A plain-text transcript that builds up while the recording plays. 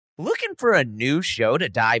Looking for a new show to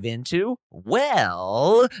dive into?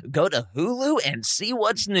 Well, go to Hulu and see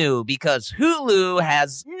what's new because Hulu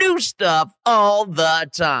has new stuff all the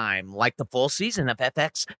time, like the full season of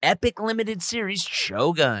FX epic limited series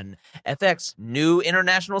Shogun, FX new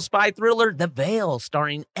international spy thriller The Veil,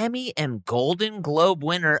 starring Emmy and Golden Globe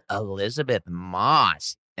winner Elizabeth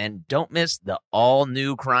Moss. And don't miss the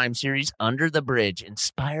all-new crime series Under the Bridge,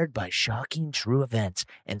 inspired by shocking true events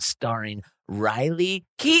and starring Riley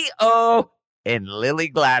Keough and Lily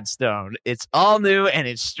Gladstone. It's all new and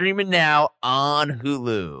it's streaming now on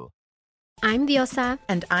Hulu. I'm Diosa.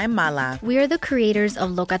 And I'm Mala. We are the creators of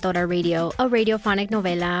Locatora Radio, a radiophonic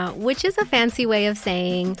novela, which is a fancy way of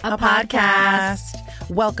saying a podcast.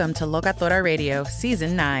 Welcome to Locatora Radio,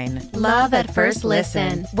 Season 9. Love at first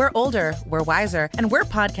listen. We're older, we're wiser, and we're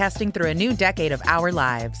podcasting through a new decade of our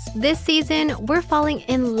lives. This season, we're falling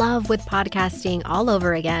in love with podcasting all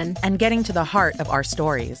over again. And getting to the heart of our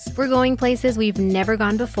stories. We're going places we've never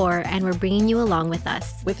gone before, and we're bringing you along with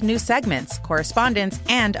us. With new segments, correspondence,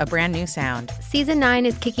 and a brand new sound. Season 9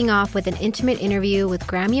 is kicking off with an intimate interview with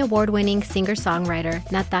Grammy Award-winning singer-songwriter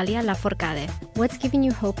Natalia Lafourcade. What's giving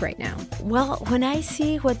you hope right now? Well, when I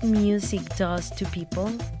see what music does to people,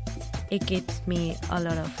 it gives me a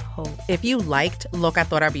lot of hope. If you liked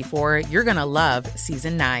Locatora before, you're going to love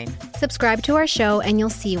Season 9. Subscribe to our show and you'll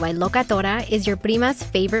see why Locatora is your prima's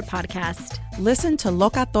favorite podcast. Listen to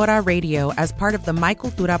Locatora Radio as part of the My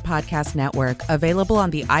Cultura Podcast Network, available on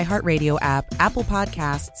the iHeartRadio app, Apple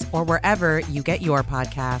Podcasts, or wherever you get your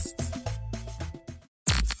podcasts.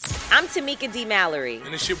 I'm Tamika D. Mallory.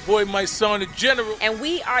 And it's your boy, my son, the General. And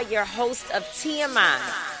we are your hosts of TMI.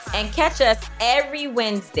 And catch us every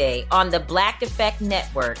Wednesday on the Black Effect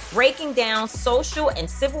Network, breaking down social and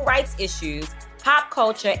civil rights issues, pop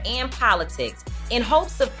culture, and politics in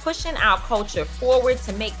hopes of pushing our culture forward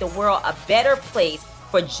to make the world a better place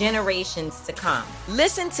for generations to come.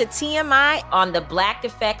 Listen to TMI on the Black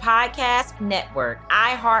Effect Podcast Network,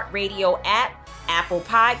 iHeartRadio app, Apple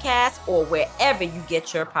Podcasts, or wherever you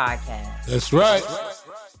get your podcasts. That's right.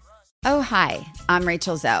 Oh, hi, I'm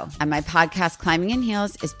Rachel Zoe, and my podcast, Climbing in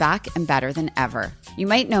Heels, is back and better than ever. You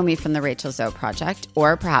might know me from the Rachel Zoe Project,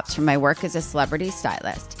 or perhaps from my work as a celebrity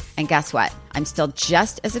stylist. And guess what? I'm still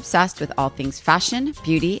just as obsessed with all things fashion,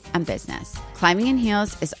 beauty, and business. Climbing in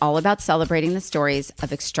Heels is all about celebrating the stories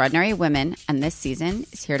of extraordinary women, and this season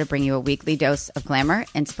is here to bring you a weekly dose of glamour,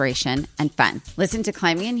 inspiration, and fun. Listen to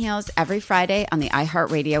Climbing in Heels every Friday on the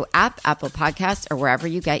iHeartRadio app, Apple Podcasts, or wherever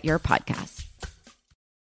you get your podcasts.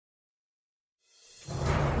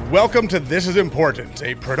 Welcome to This Is Important,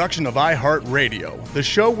 a production of iHeartRadio, the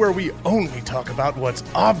show where we only talk about what's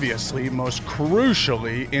obviously most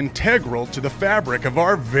crucially integral to the fabric of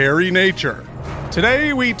our very nature.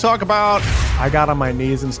 Today we talk about... I got on my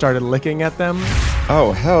knees and started licking at them.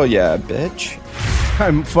 Oh, hell yeah, bitch.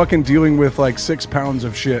 I'm fucking dealing with like 6 pounds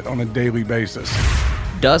of shit on a daily basis.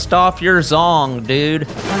 Dust off your zong, dude.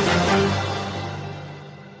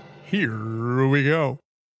 Here we go.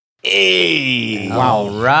 Hey.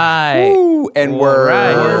 All right. Woo. And we're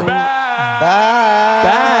back.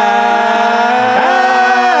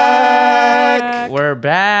 We're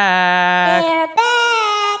back.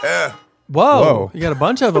 Yeah. Whoa. You got a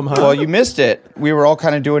bunch of them, huh? Well, you missed it. We were all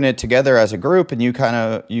kind of doing it together as a group, and you kind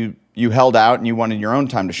of you held out and you wanted your own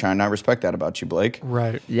time to shine. I respect that about you, Blake.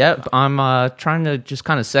 Right. Yep. I'm trying to just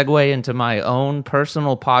kind of segue into my own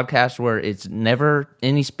personal podcast where it's never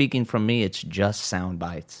any speaking from me. It's just sound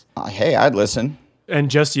bites. Hey, I'd listen. And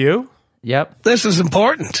just you? Yep. This is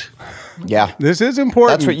important. Yeah. This is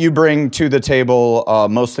important. That's what you bring to the table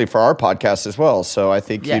mostly for our podcast as well. So I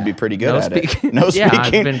think you'd be pretty good at it. No yeah, speaking.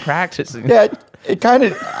 I've been practicing. Yeah. It kind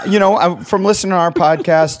of, from listening to our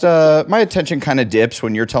podcast, my attention kind of dips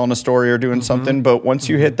when you're telling a story or doing something. But once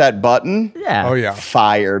you hit that button, Oh, yeah.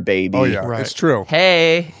 fire, baby. Oh, yeah. Right. It's true.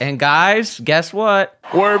 Hey, and guys, guess what?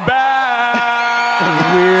 We're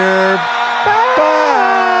back. We're back.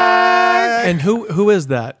 And who is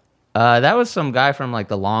that? That was some guy from like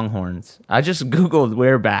the Longhorns. I just Googled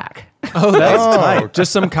 "We're back." Oh, that's tight.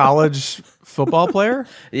 Just some college football player?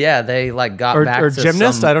 Yeah, they like got or, back or to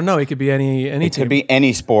gymnast? some... I don't know. He could be any It team. could be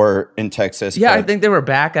any sport in Texas. Yeah, I but think they were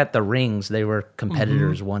back at the rings. They were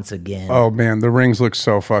competitors once again. Oh, man. The rings look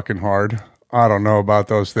so fucking hard. I don't know about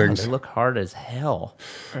those Oh, things. they look hard as hell.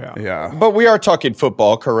 Yeah. But we are talking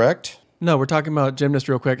football, correct? No, we're talking about gymnasts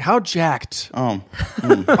real quick. How jacked Oh.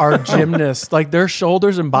 are gymnasts? Like their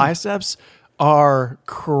shoulders and biceps are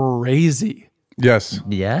crazy. Yes.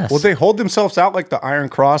 Yes. Well, they hold themselves out like the Iron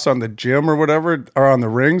Cross on the gym or whatever, or on the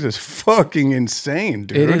rings is fucking insane,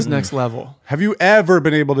 dude. It is next level. Have you ever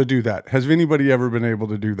been able to do that? Has anybody ever been able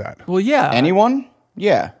to do that? Well, yeah. Anyone?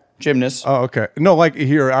 Yeah. gymnasts. Oh, okay. No, like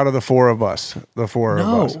here out of the four of us. The four of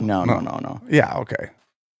us. No. Yeah, okay.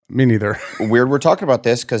 Me neither. Weird we're talking about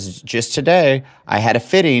this because just today I had a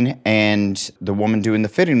fitting and the woman doing the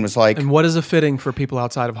fitting was like... And what is a fitting for people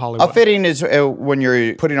outside of Hollywood? A fitting is when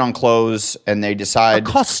you're putting on clothes and they decide... A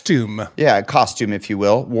costume. Yeah, a costume, if you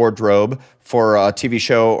will, wardrobe for a TV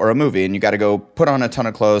show or a movie. And you got to go put on a ton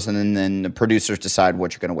of clothes and then the producers decide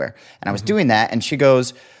what you're going to wear. And I was doing that and she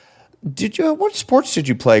goes... what sports did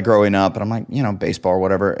you play growing up? And I'm like, baseball or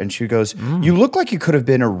whatever. And she goes, you look like you could have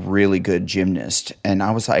been a really good gymnast. And I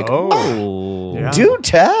was like, do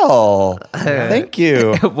tell. Thank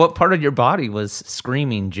you. What part of your body was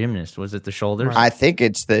screaming gymnast? Was it the shoulders? I think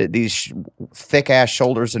it's these thick ass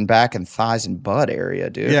shoulders and back and thighs and butt area,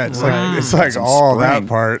 dude. Yeah, it's like all that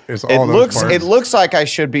part is all those parts. It looks like I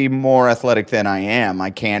should be more athletic than I am. I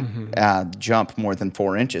can't jump more than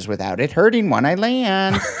 4 inches without it hurting when I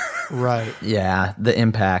land. Right. Yeah, the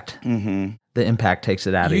impact. Mm-hmm. The impact takes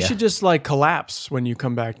it out of you. You should just collapse when you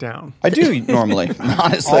come back down. I do normally,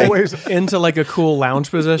 honestly. Always into a cool lounge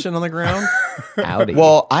position on the ground. Howdy.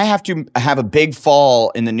 Well, I have to have a big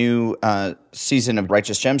fall in the new season of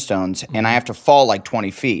Righteous Gemstones, and I have to fall 20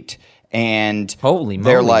 feet. And holy moly.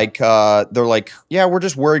 They're like, yeah, we're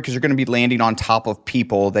just worried because you're going to be landing on top of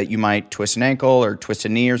people that you might twist an ankle or twist a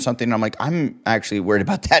knee or something. And I'm like, I'm actually worried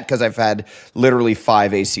about that because I've had literally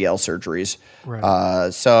 5 ACL surgeries.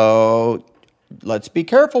 Right. So let's be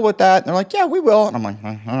careful with that. And they're like, yeah, we will. And I'm like,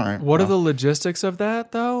 all right. What are the logistics of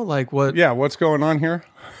that though? What? Yeah, what's going on here?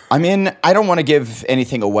 I mean, I don't want to give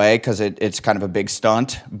anything away because it's kind of a big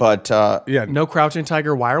stunt, but... No Crouching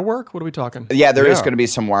Tiger wire work? What are we talking? Yeah, there is going to be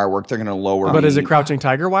some wire work. They're going to lower But is it Crouching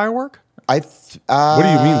Tiger wire work? What do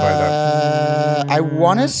you mean by that? I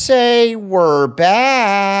want to say we're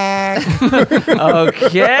back.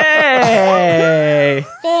 Okay.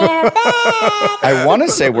 I want to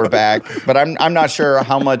say we're back, but I'm not sure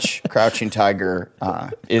how much Crouching Tiger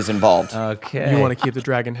is involved. Okay. You want to keep the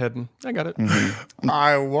dragon hidden. I got it. Mm-hmm.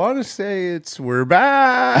 I want to say we're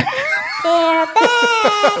back.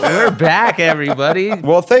 We're back, everybody.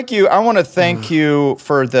 Well, thank you. I want to thank you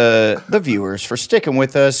for the viewers for sticking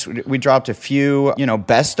with us. We dropped a few,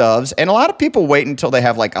 best ofs, and a lot of people wait until they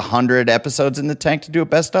have 100 episodes in the tank to do a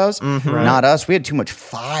best ofs. Mm-hmm. Right. Not us. We had too much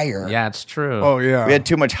fire. Yeah, it's true. Oh yeah, we had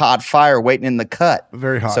too much hot fire waiting in the cut.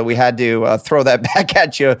 Very hot. So we had to throw that back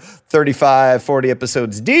at you 35, 40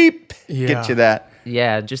 episodes deep. Yeah. Get you that.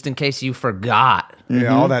 Yeah, just in case you forgot.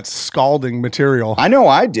 Yeah, all that scalding material. I know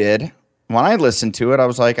I did. When I listened to it, I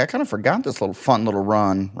was like, I kind of forgot this fun little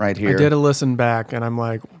run right here. I did a listen back, and I'm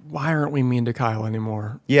like, why aren't we mean to Kyle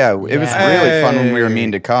anymore? Yeah, it was really fun when we were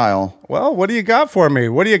mean to Kyle. Well, what do you got for me?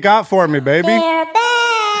 What do you got for me, baby?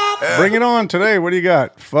 Bring it on today. What do you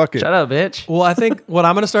got? Fuck it. Shut up, bitch. Well, I think what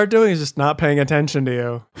I'm going to start doing is just not paying attention to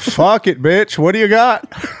you. Fuck it, bitch. What do you got?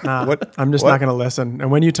 Nah, I'm just not going to listen.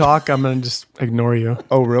 And when you talk, I'm going to just ignore you.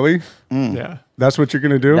 Oh, really? Yeah. That's what you're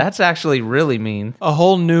going to do? That's actually really mean. A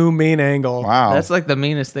whole new mean angle. Wow. That's the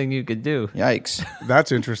meanest thing you could do. Yikes.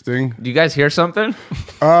 That's interesting. Do you guys hear something?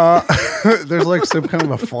 There's some kind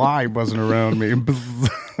of a fly buzzing around me.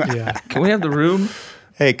 Yeah. Can we have the room?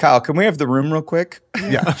 Hey, Kyle, can we have the room real quick?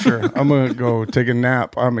 Yeah, sure. I'm going to go take a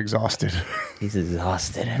nap. I'm exhausted. He's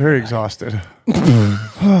exhausted. Very exhausted.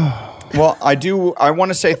 Well, I want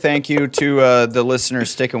to say thank you to the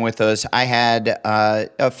listeners sticking with us. I had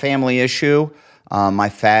a family issue. My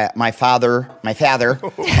father, my fat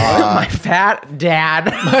dad.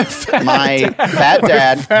 my fat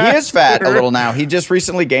dad. He is fat a little now. He just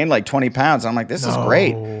recently gained 20 pounds. I'm like, this is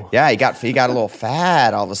great. Yeah, he got a little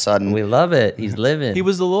fat all of a sudden. We love it. He's living. He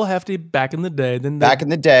was a little hefty back in the day. Back in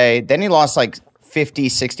the day. Then he lost 50,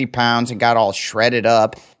 60 pounds and got all shredded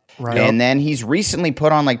up. Right. And then he's recently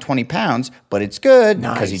put on 20 pounds, but it's good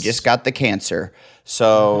because he just got the cancer.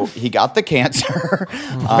 So he got the cancer.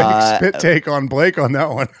 Spit take on Blake on that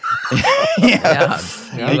one. Yeah.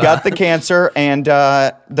 He got the cancer, and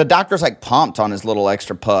the doctor's pumped on his little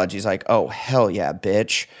extra pudge. He's like, "Oh hell yeah,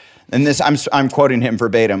 bitch!" And this, I'm quoting him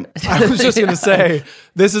verbatim. I was just gonna say,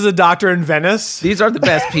 this is a doctor in Venice. These are the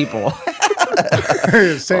best people.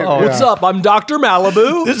 What's up? I'm Dr.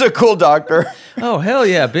 Malibu. This is a cool doctor. Oh, hell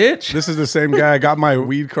yeah, bitch. This is the same guy I got my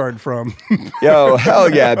weed card from. Yo,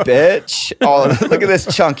 hell yeah, bitch. Oh, look at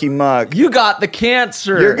this chunky mug. You got the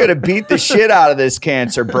cancer. You're going to beat the shit out of this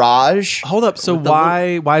cancer, Braj. Hold up. So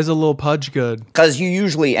why is a little pudge good? Because you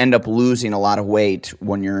usually end up losing a lot of weight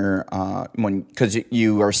when you're because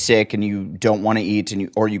you are sick and you don't want to eat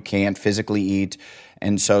or you can't physically eat.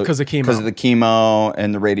 And so because of the chemo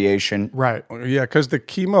and the radiation. Right. Yeah, because the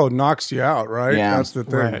chemo knocks you out, right? Yeah. That's the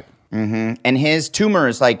thing. Right. Mm-hmm. And his tumor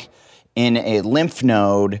is in a lymph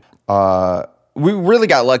node we really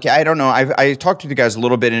got lucky. I don't know. I talked to the guys a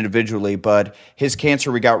little bit individually, but his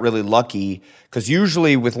cancer, we got really lucky because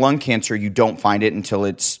usually with lung cancer, you don't find it until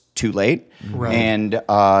it's too late. Right. And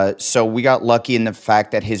so we got lucky in the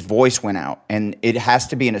fact that his voice went out, and it has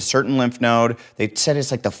to be in a certain lymph node. They said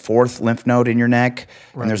it's like the 4th lymph node in your neck,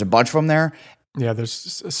 and there's a bunch of them there. Yeah,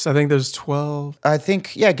 I think there's 12. I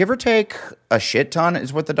think, yeah, give or take a shit ton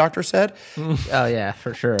is what the doctor said. Oh, yeah,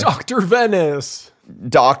 for sure. Dr. Venice.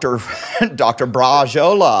 Dr.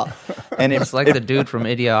 Brajola. And It's like the dude from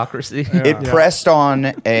Idiocracy. it pressed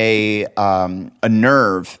on a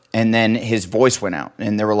nerve, and then his voice went out.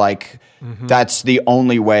 And they were like, that's the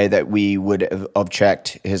only way that we would have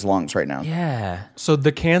checked his lungs right now. Yeah. So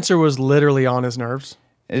the cancer was literally on his nerves?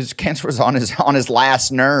 His cancer was on his last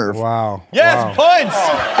nerve. Wow. Yes, points!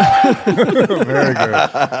 Very good.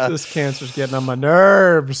 This cancer's getting on my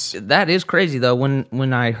nerves. That is crazy, though.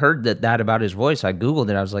 When I heard that about his voice, I Googled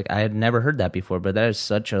it. I was like, I had never heard that before, but that is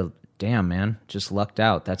such a... Damn, man. Just lucked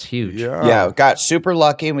out. That's huge. Yeah, got super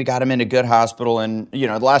lucky, and we got him in a good hospital. And,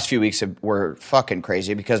 the last few weeks were fucking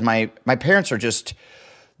crazy because my parents are just,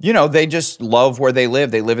 they just love where they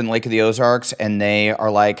live. They live in Lake of the Ozarks, and they are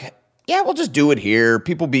like... Yeah, we'll just do it here.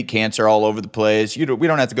 People beat cancer all over the place. We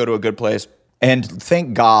don't have to go to a good place. And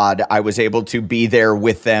thank God I was able to be there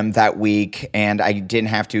with them that week, and I didn't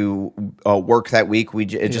have to work that week.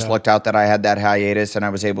 It just lucked out that I had that hiatus, and I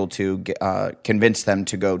was able to convince them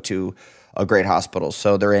to go to a great hospital.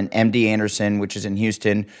 So they're in MD Anderson, which is in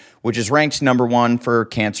Houston, which is ranked number 1 for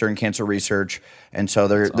cancer and cancer research. And so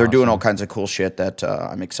they're doing all kinds of cool shit that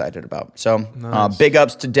I'm excited about. So big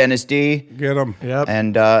ups to Dennis D. Get him. Yep.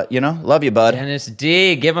 And, love you, bud. Dennis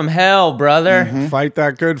D, give him hell, brother. Fight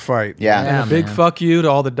that good fight. Yeah. And a big fuck you to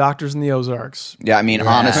all the doctors in the Ozarks. Yeah,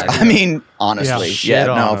 honestly. Shit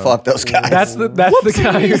on no, him. fuck those guys. That's the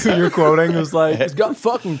guy who you're quoting who's like, he's got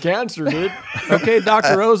fucking cancer, dude. Okay,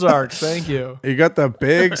 Dr. Ozarks, thank you. You got the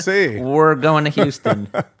big C. We're going to Houston.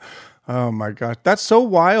 Oh, my God. That's so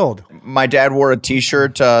wild. My dad wore a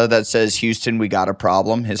T-shirt that says, Houston, we got a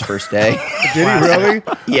problem, his first day. Did he really?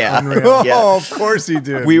 Yeah. Oh, of course he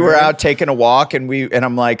did. We were out taking a walk, and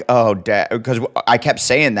I'm like, oh, Dad, because I kept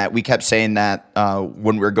saying that. We kept saying that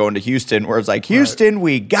when we were going to Houston, where it's like, Houston,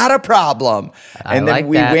 we got a problem. And then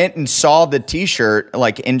we went and saw the T-shirt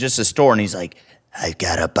like in just a store, and he's like, I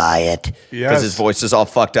gotta buy it. Because his voice is all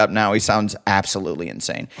fucked up now. He sounds absolutely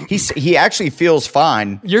insane. He actually feels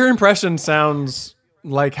fine. Your impression sounds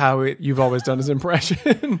like how you've always done his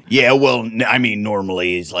impression. Yeah, well, I mean,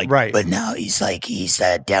 normally he's like, right. But now he's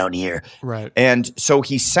down here. Right. And so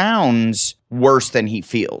he sounds worse than he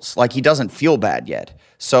feels. Like he doesn't feel bad yet.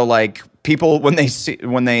 So like people, when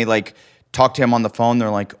they like talk to him on the phone, they're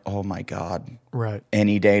like, oh my God. Right.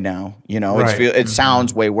 Any day now. Right. It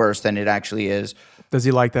sounds way worse than it actually is. Does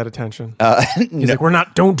he like that attention? He's like, do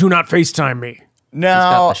not FaceTime me. No, He's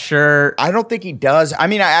got the shirt. I don't think he does. I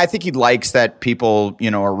mean, I think he likes that people,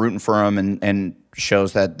 are rooting for him and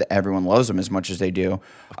shows that everyone loves him as much as they do.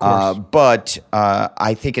 But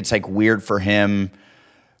I think it's like weird for him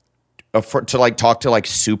to like talk to like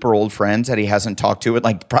super old friends that he hasn't talked to in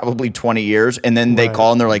like probably 20 years. And then they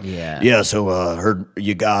call and they're like, so heard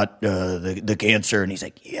you got the cancer. And he's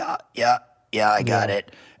like, yeah, I got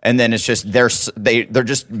it. And then it's just they're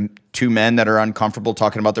just two men that are uncomfortable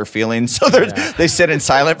talking about their feelings. So they sit in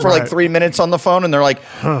silent for like 3 minutes on the phone, and they're like,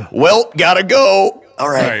 "Well, gotta go. All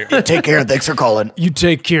right, take care. Thanks for calling. You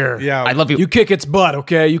take care. Yeah, I love you. You kick its butt,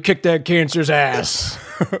 okay? You kick that cancer's ass.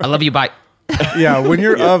 I love you. Bye. Yeah, when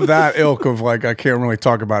you're of that ilk of like, I can't really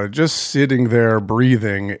talk about it, just sitting there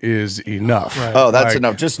breathing is enough. Right. Oh, that's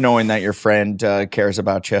enough. Just knowing that your friend cares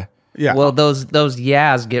about you. Yeah. Well, those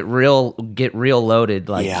yeahs get real loaded.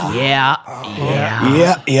 Like yeah.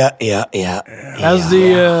 How's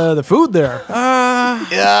the food there?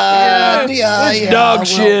 It's dog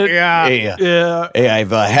shit. Yeah. Hey,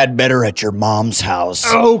 I've had better at your mom's house.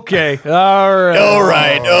 Okay. All right. All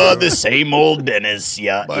right. Oh, the same old Dennis.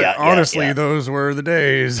 But honestly, those were the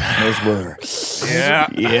days. Those were.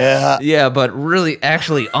 Yeah. Yeah, but really,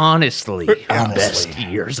 actually, honestly, the best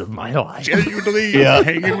years of my life. Genuinely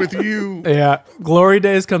hanging with you. Yeah. Glory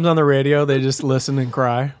Days comes on the radio. They just listen and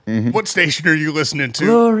cry. What station are you listening to?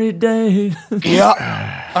 Glory Days.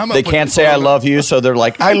 Yeah. They can't say I love you, so they're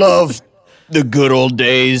like, I love the good old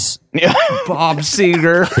days. Bob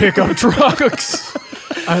Seger. Pickup trucks.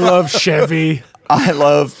 I love Chevy. I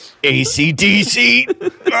love AC/DC.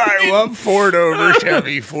 I love Ford over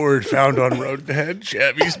Chevy. Ford found on road ahead.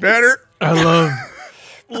 Chevy's better. I love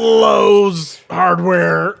Lowe's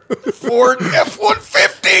hardware. Ford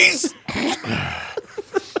F-150s.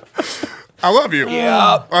 I love you.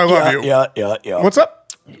 Yeah. I love you. Yeah. What's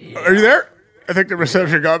up? Are you there? I think the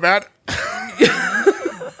reception got bad.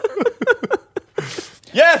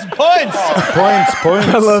 Yes, points. Points.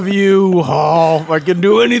 I love you, Hall. I can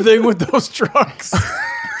do anything with those trucks.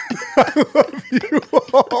 I love you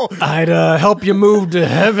all. I'd help you move to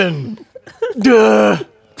heaven. Duh.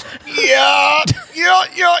 Yeah.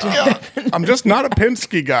 I'm just not a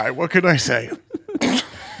Penske guy. What can I say?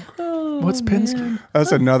 What's Penske?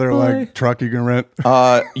 That's another like truck you can rent.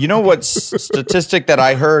 You know what statistic that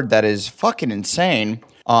I heard that is fucking insane?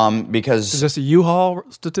 Because Is this a U-Haul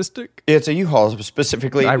statistic? it's a U-Haul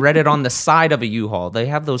specifically. I read it on the side of a U-Haul. They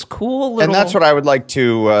have those cool little... And that's what I would like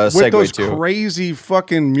to With segue those to. crazy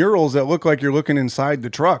fucking murals that look like you're looking inside the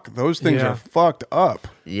truck. Those things Yeah. are fucked up.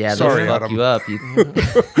 Yeah, Sorry, they fuck Adam. you up. You think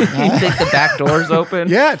the back door's open?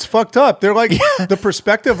 Yeah, it's fucked up. They're like, the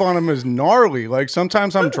perspective on them is gnarly. Like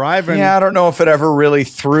sometimes I'm driving. Yeah, I don't know if it ever really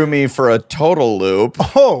threw me for a total loop.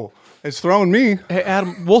 Oh, it's thrown me. Hey,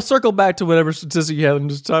 Adam, we'll circle back to whatever statistic you have and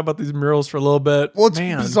just talk about these murals for a little bit. Well, it's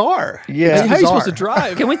Man. bizarre. Yeah. How are you bizarre. supposed to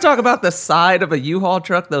drive? Can we talk about the side of a U-Haul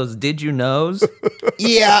truck? Those did you knows?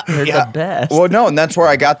 Yeah, They're the best. Well, no, and that's where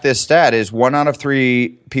I got this stat: is 1 out of 3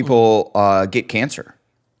 people get cancer.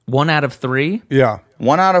 1 out of 3? Yeah.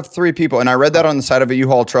 1 out of 3 people, and I read that on the side of a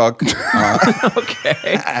U-Haul truck.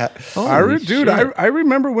 Okay. Dude, I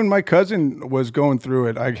remember when my cousin was going through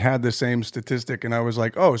it, I had the same statistic, and I was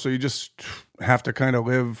like, oh, so you just have to kind of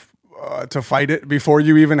live to fight it before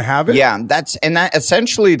you even have it? Yeah, that's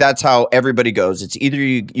how everybody goes. It's either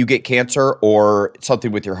you get cancer or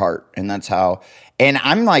something with your heart, and that's how. And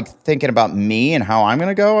I'm like thinking about me and how I'm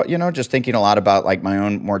gonna go. Just thinking a lot about like my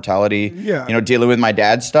own mortality. Yeah. Dealing with my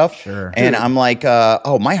dad's stuff. Sure. And I'm like,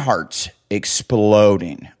 oh, my heart's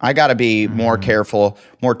exploding. I got to be more careful,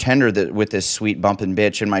 more tender with this sweet bumping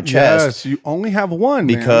bitch in my chest. Yes, you only have one.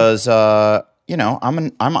 man. Because I'm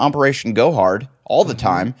Operation Go Hard all the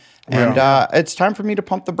time, and it's time for me to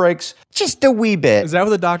pump the brakes just a wee bit. Is that what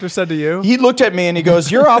the doctor said to you? He looked at me and he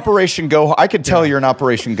goes, "You're Operation Go Hard. I could tell you're an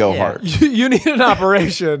Operation Go Hard." You need an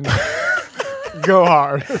operation. Go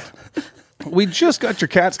hard. We just got your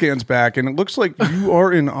CAT scans back, and it looks like you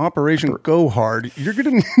are in Operation Go Hard. You're going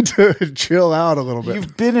to need to chill out a little bit.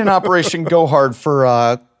 You've been in Operation Go Hard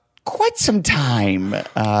for quite some time.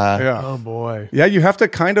 Yeah. Oh boy. Yeah, you have to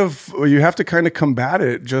kind of combat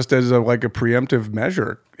it just as a preemptive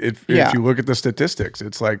measure. If you look at the statistics,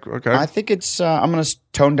 it's like, okay, I think it's I'm going to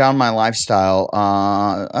tone down my lifestyle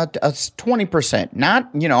 20%. Not,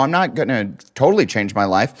 I'm not going to totally change my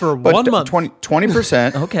life For 1 month.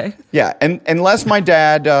 20%. Okay. Yeah, and unless my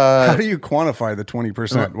dad how do you quantify the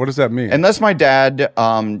 20%? What does that mean? unless my dad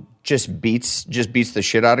just beats the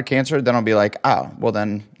shit out of cancer, then I'll be like, oh, well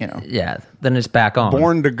then, Yeah, then it's back on.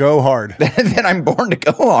 Born to go hard. then I'm born to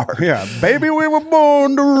go hard. Yeah, baby, we were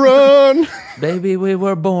born to run. Baby, we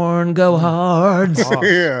were born, go hard.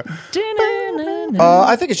 Yeah.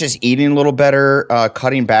 I think it's just eating a little better,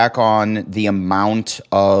 cutting back on the amount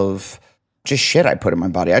of just shit I put in my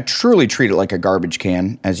body. I truly treat it like a garbage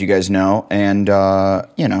can, as you guys know. And,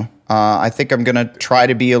 I think I'm going to try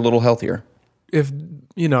to be a little healthier. If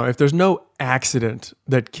there's no accident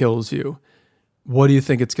that kills you, what do you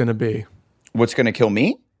think it's going to be? What's going to kill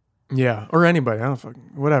me? Yeah, or anybody. I don't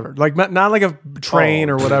fucking whatever. Like not like a train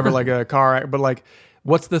or whatever, like a car, but like,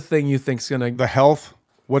 what's the thing you think's going to The health.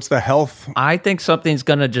 What's the health? I think something's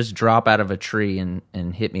going to just drop out of a tree and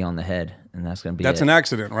hit me on the head, and that's going to be That's it. an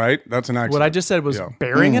accident, right? That's an accident. What I just said was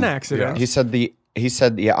bearing an accident. He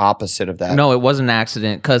said the opposite of that. No, it was an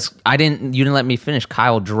accident because you didn't let me finish.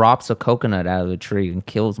 Kyle drops a coconut out of the tree and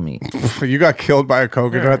kills me. You got killed by a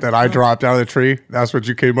coconut that I dropped out of the tree. That's what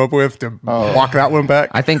you came up with to walk that one back.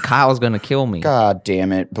 I think Kyle's going to kill me. God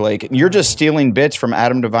damn it, Blake. You're just stealing bits from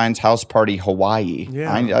Adam Devine's house party, Hawaii.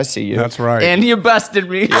 Yeah. I see you. That's right. And you busted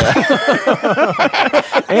me.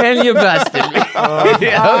 And you busted me. Okay,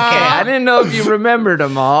 I didn't know if you remembered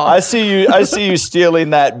them all. I see you stealing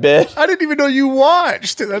that bit. I didn't even know you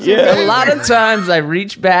watched. That's Yeah. amazing. A lot of times I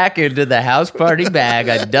reach back into the house party bag,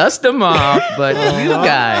 I dust them off, but you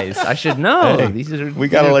guys, I should know. Hey, these are we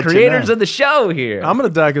gotta these are let you creators know. of the show here. I'm going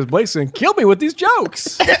to die because Blake's going to kill me with these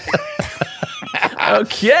jokes.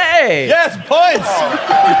 Okay. Yes,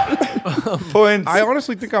 points. Points. I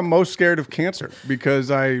honestly think I'm most scared of cancer because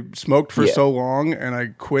I smoked for so long and I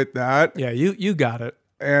quit that. Yeah, you got it.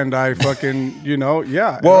 And I fucking,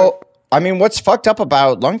 yeah. Well, I mean, what's fucked up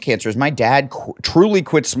about lung cancer is my dad truly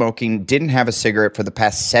quit smoking, didn't have a cigarette for the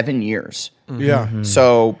past 7 years. Yeah.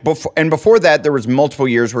 So before that, there was multiple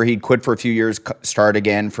years where he'd quit for a few years, start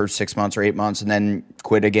again for 6 months or 8 months, and then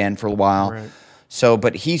quit again for a while. Right. So,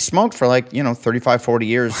 but he smoked for 35, 40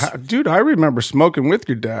 years. Dude, I remember smoking with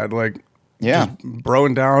your dad. Like, Yeah. Just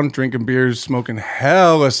broing down, drinking beers, smoking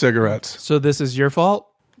hella cigarettes. So this is your fault?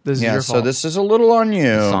 This is Yeah, your so fault. this is a little on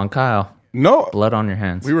you. It's on Kyle. No. Blood on your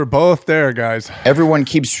hands. We were both there, guys. Everyone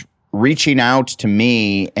keeps reaching out to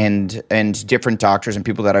me and different doctors and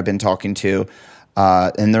people that I've been talking to.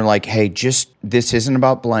 And they're like, hey, this isn't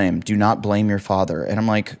about blame. Do not blame your father. And I'm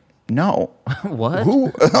like, no. What?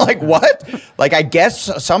 Who? Like, what? Like, I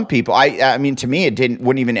guess some people, I mean, to me,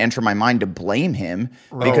 wouldn't even enter my mind to blame him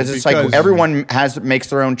because it's like everyone makes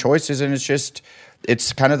their own choices, and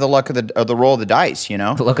it's kind of the luck of the roll of the dice, you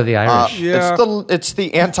know? The luck of the Irish. It's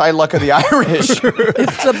the anti-luck of the Irish.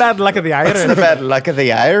 It's the bad luck of the Irish. It's the bad luck of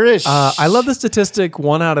the Irish. I love the statistic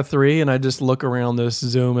 1 out of 3, and I just look around this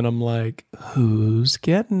Zoom and I'm like, who's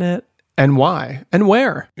getting it? And why? And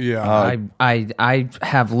where? Yeah. I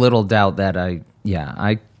have little doubt that I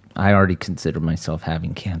already consider myself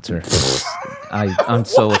having cancer. I'm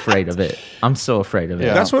so afraid of it. I'm so afraid of it.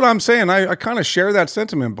 Yeah. That's what I'm saying. I kind of share that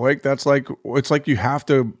sentiment, Blake. That's like, it's like you have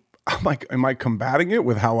to, I'm like, am I combating it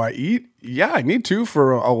with how I eat? Yeah, I need to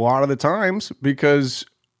for a lot of the times because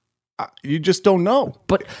you just don't know.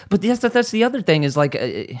 But yes, that's the other thing is like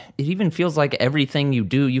it even feels like everything you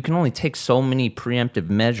do, you can only take so many preemptive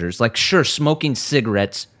measures. Like, sure, smoking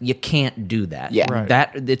cigarettes, you can't do that. Yeah, right.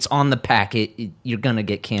 That it's on the packet. You're gonna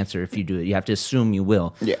get cancer if you do it. You have to assume you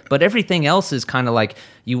will. Yeah. But everything else is kind of like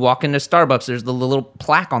you walk into Starbucks. There's the little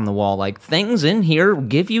plaque on the wall, like things in here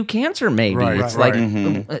give you cancer. Maybe it's like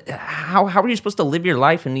how are you supposed to live your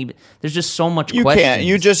life? And even, there's just so much. You questions.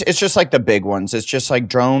 can't. It's just like the big ones. It's just like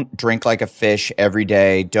don't drink like a fish every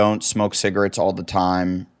day. Don't smoke cigarettes all the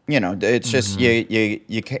time. You know, it's just you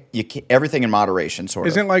everything in moderation. Sort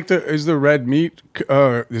of. Isn't like is the red meat?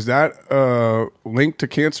 Is that linked to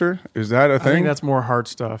cancer? Is that a thing? I think that's more heart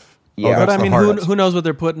stuff. Yeah, but that's I mean, the heart. who knows what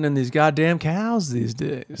they're putting in these goddamn cows these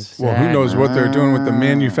days? Well, who knows what they're doing with the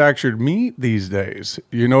manufactured meat these days?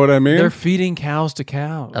 You know what I mean? They're feeding cows to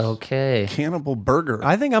cows. Okay. Cannibal burger.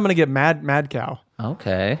 I think I'm gonna get mad cow.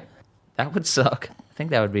 Okay. That would suck. I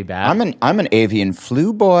think that would be bad. I'm an avian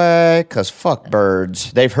flu boy because fuck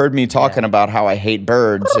birds. They've heard me talking about how I hate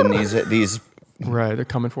birds and these. Right, they're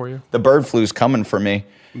coming for you. The bird flu's coming for me.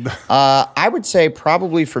 I would say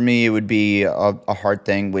probably for me it would be a heart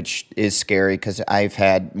thing, which is scary because I've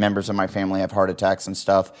had members of my family have heart attacks and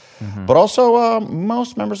stuff. But also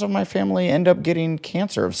most members of my family end up getting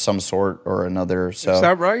cancer of some sort or another. So is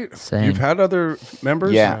that right? Same. You've had other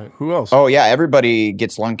members? Yeah. Who else? Oh yeah, everybody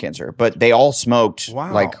gets lung cancer, but they all smoked.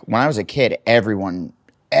 Wow. Like when I was a kid,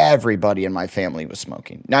 everybody in my family was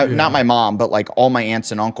smoking. Now, not my mom, but like all my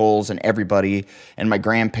aunts and uncles and everybody and my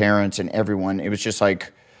grandparents and everyone. It was just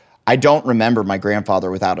like, I don't remember my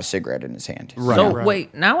grandfather without a cigarette in his hand. Right. So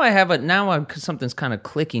wait, cause something's kind of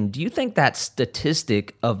clicking. Do you think that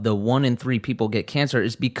statistic of the 1 in 3 people get cancer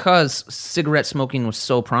is because cigarette smoking was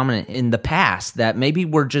so prominent in the past that maybe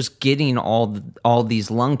we're just getting all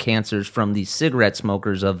these lung cancers from these cigarette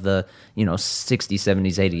smokers of the 60s,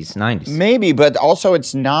 70s, 80s, 90s? Maybe, but also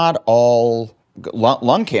it's not all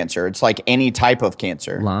lung cancer. It's like any type of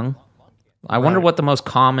cancer. Lung? I wonder what's the most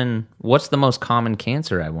common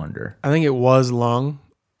cancer, I wonder. I think it was lung,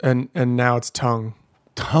 and now it's tongue.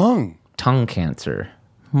 Tongue cancer.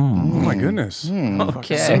 Oh my goodness.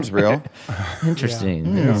 Okay. Seems real.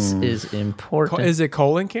 Interesting. This is important. Is it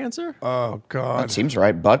colon cancer? Oh God. That seems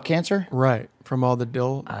right. Butt cancer? Right, from all the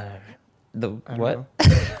dill. The what?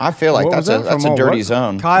 I feel like What was that's that? a From all dirty what?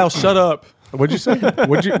 zone. Kyle, shut up. What'd you say?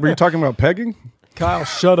 Were you talking about pegging? Kyle,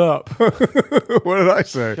 shut up. What did I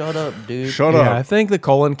say? Shut up, dude. Shut Yeah, I up. think the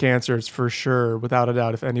colon cancer is for sure, without a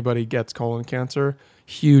doubt. If anybody gets colon cancer,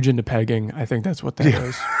 huge into pegging. I think that's what that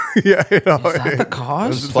is. Yeah, Is that the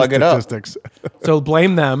cause? those are Plug it up. statistics. So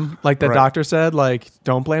blame them, like the Right. doctor said. Like,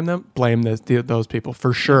 don't blame them. Blame those people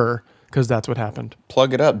for sure, because that's what happened.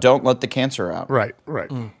 Plug it up. Don't let the cancer out. Right.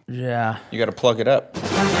 Yeah. You got to plug it up.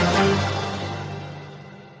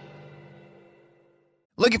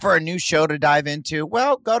 Looking for a new show to dive into?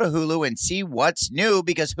 Well, go to Hulu and see what's new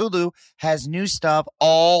because Hulu has new stuff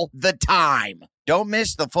all the time. Don't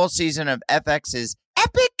miss the full season of FX's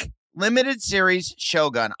epic limited series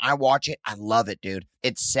Shogun. I watch it. I love it, dude.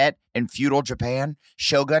 It's set in feudal Japan.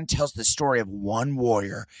 Shogun tells the story of one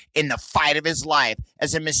warrior in the fight of his life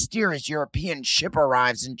as a mysterious European ship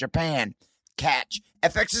arrives in Japan. Catch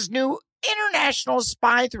FX's new international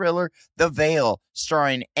spy thriller, The Veil,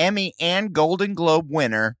 starring Emmy and Golden Globe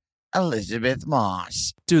winner Elizabeth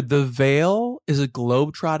Moss. Dude, The Veil is a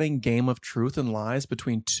globe-trotting game of truth and lies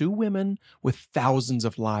between two women with thousands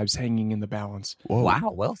of lives hanging in the balance.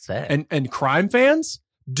 Wow, well said. And crime fans,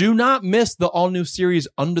 Do not miss the all-new series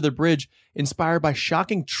Under the Bridge, inspired by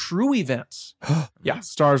shocking true events. Yeah,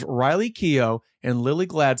 stars Riley Keough and Lily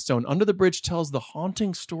Gladstone. Under the Bridge tells the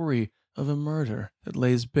haunting story of a murder that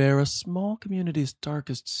lays bare a small community's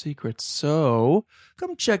darkest secrets. So,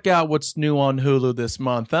 come check out what's new on Hulu this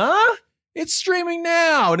month, huh? It's streaming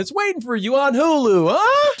now, and it's waiting for you on Hulu,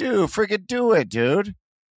 huh? Dude, freaking do it, dude.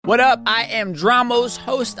 What up? I am Dramos,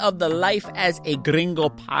 host of the Life as a Gringo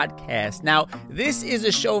podcast. Now, this is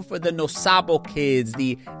a show for the No Sabo kids,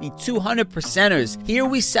 the 200%ers. Here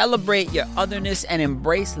we celebrate your otherness and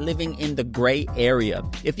embrace living in the gray area.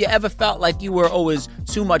 If you ever felt like you were always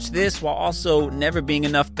too much this while also never being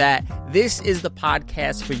enough that, this is the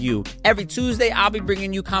podcast for you. Every Tuesday, I'll be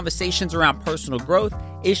bringing you conversations around personal growth,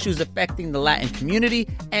 issues affecting the Latin community,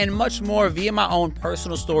 and much more via my own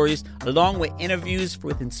personal stories, along with interviews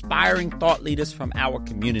with inspiring thought leaders from our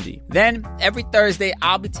community. Then, every Thursday,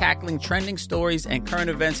 I'll be tackling trending stories and current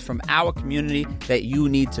events from our community that you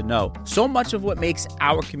need to know. So much of what makes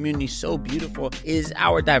our community so beautiful is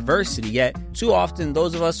our diversity, yet too often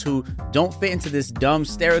those of us who don't fit into this dumb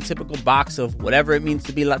stereotypical box of whatever it means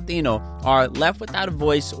to be Latino are left without a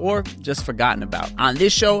voice or just forgotten about. On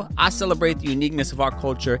this show, I celebrate the uniqueness of our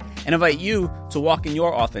culture and invite you to walk in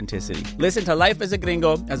your authenticity. Listen to Life as a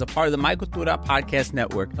Gringo as a part of the My Cultura Podcast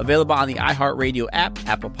Network, available on the iHeartRadio app,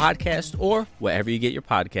 Apple Podcasts, or wherever you get your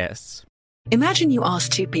podcasts. Imagine you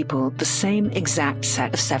ask two people the same exact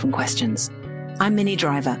set of 7 questions. I'm Minnie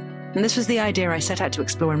Driver, and this was the idea I set out to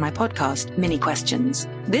explore in my podcast, Mini Questions.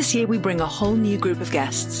 This year, we bring a whole new group of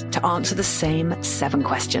guests to answer the same 7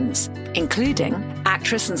 questions, including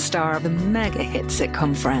actress and star of the mega hit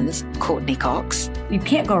sitcom Friends, Courtney Cox. You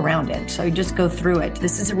can't go around it, so you just go through it.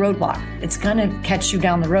 This is a roadblock. It's going to catch you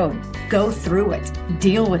down the road. Go through it.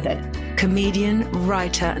 Deal with it. Comedian,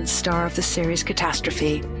 writer, and star of the series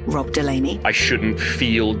Catastrophe, Rob Delaney. I shouldn't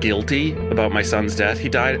feel guilty about my son's death. He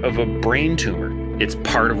died of a brain tumor. It's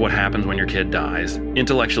part of what happens when your kid dies.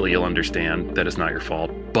 Intellectually, you'll understand that it's not your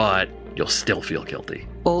fault, but you'll still feel guilty.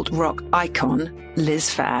 Alt-rock icon, Liz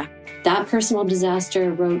Phair. That personal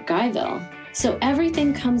disaster wrote Guyville. So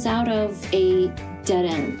everything comes out of a dead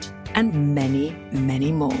end. And many,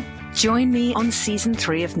 many more. Join me on Season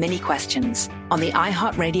 3 of Mini Questions on the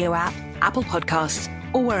iHeartRadio app, Apple Podcasts,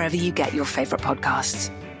 or wherever you get your favorite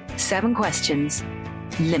podcasts. 7 questions,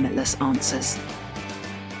 limitless answers.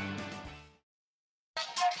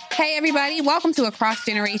 Hey everybody, welcome to Across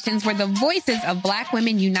Generations, where the voices of Black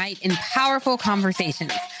women unite in powerful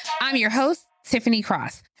conversations. I'm your host, Tiffany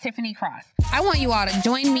Cross. I want you all to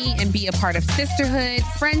join me and be a part of sisterhood,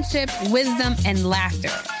 friendship, wisdom, and laughter.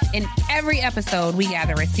 In every episode, we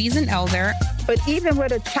gather a seasoned elder. But even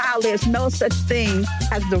with a child, there's no such thing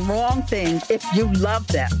as the wrong thing if you love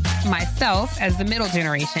them. Myself as the middle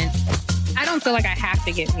generation. I don't feel like I have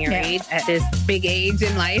to get married at this big age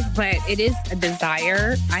in life, but it is a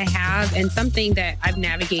desire I have and something that I've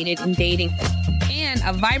navigated in dating. And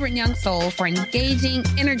a vibrant young soul for engaging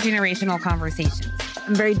intergenerational conversations.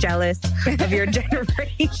 I'm very jealous of your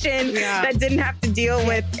generation that didn't have to deal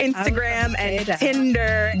with Instagram and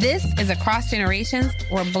Tinder. This is Across Generations,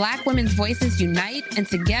 where Black women's voices unite, and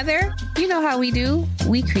together, you know how we do,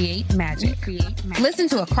 we create magic. Listen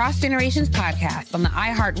to Across Generations podcast on the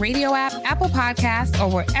iHeartRadio app, Apple Podcasts, or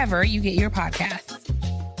wherever you get your podcasts.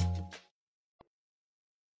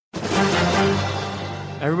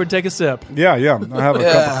 Everybody take a sip. Yeah. I have a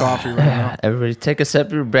cup of coffee right now. Everybody take a sip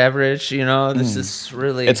of your beverage. You know, this is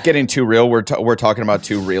really... It's getting too real. We're talking about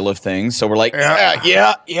too real of things. So we're like,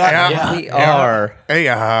 yeah. We are.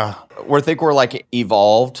 We think we're like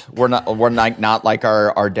evolved. We're not like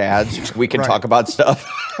our dads. We can talk about stuff.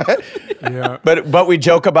 But we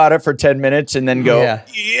joke about it for 10 minutes and then go,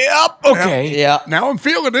 yep, okay. Yeah. Now I'm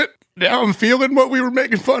feeling it. Now I'm feeling what we were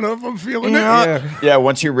making fun of. I'm feeling it. Yeah,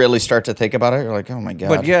 once you really start to think about it, you're like, oh my God.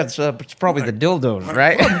 But yeah, it's probably the dildos,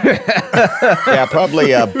 right? Yeah,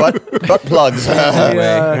 probably butt plugs.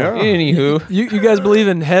 Anywho. You guys believe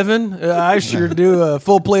in heaven? I sure do. A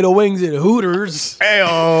full plate of wings at Hooters.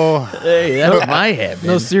 Hey, that's my heaven.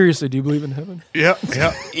 No, seriously, do you believe in heaven? Yeah.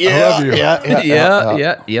 I love you.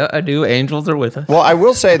 Yeah, I do. Angels are with us. Well, I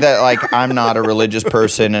will say that like I'm not a religious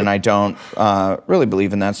person and I don't really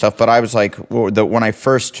believe in that stuff. But I was like, when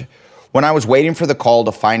I was waiting for the call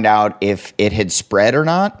to find out if it had spread or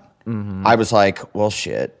not, I was like, well,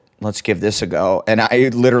 shit, let's give this a go. And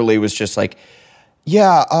I literally was just like,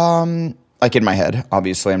 like in my head.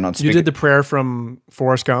 Obviously, I'm not speaking. You did the prayer from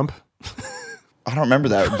Forrest Gump? I don't remember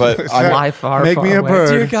that, but Fly far, make far me a away. bird.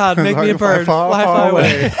 Dear God, make me a bird. Fly far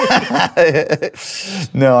away.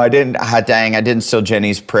 No, I didn't. Dang, I didn't steal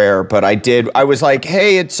Jenny's prayer, but I did. I was like,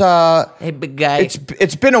 hey, hey, big guy.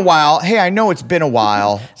 It's been a while. Hey, I know it's been a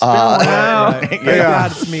while. Hey,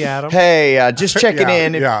 God, it's me, Adam. Hey, just checking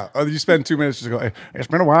in. Yeah. You spend 2 minutes just going, hey, it's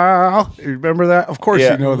been a while. You remember that? Of course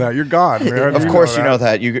you know that. You're God, man. Of course you know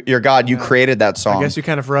that. You're God. You created that song. I guess you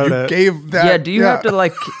kind of wrote it. Gave that. Yeah, do you have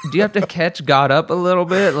to catch God up a little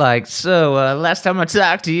bit? Like, so last time I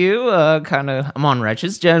talked to you, I'm on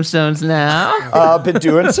Righteous Gemstones now. Been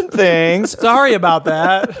doing some things. Sorry about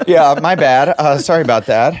that. Yeah, my bad. Sorry about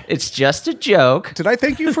that. It's just a joke. Did I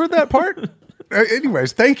thank you for that part?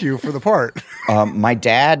 Anyways, thank you for the part. My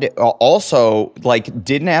dad also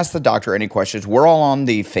didn't ask the doctor any questions. We're all on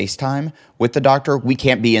the FaceTime with the doctor. We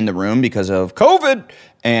can't be in the room because of COVID.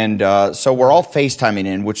 And so we're all FaceTiming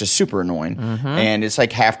in, which is super annoying. Mm-hmm. And it's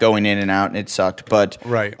like half going in and out, and it sucked. But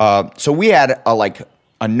right. So we had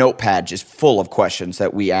a notepad just full of questions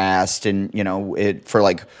that we asked, and for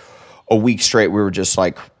like a week straight, we were just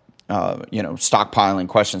stockpiling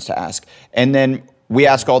questions to ask. And then we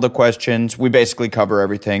ask all the questions. We basically cover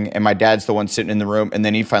everything. And my dad's the one sitting in the room. And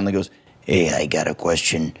then he finally goes, hey, I got a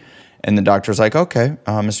question. And the doctor's like, okay,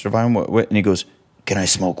 Mr. Devine, what? And he goes, can I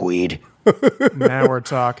smoke weed? Now we're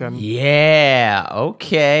talking. Yeah,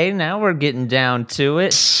 okay. Now we're getting down to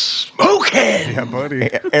it. Okay. Yeah, buddy.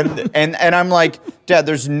 And I'm like, Dad,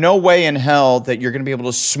 there's no way in hell that you're going to be able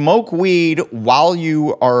to smoke weed while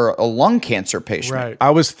you are a lung cancer patient. Right.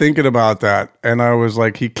 I was thinking about that, and I was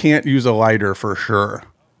like, he can't use a lighter for sure.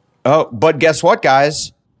 Oh, but guess what,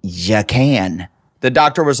 guys? You can. The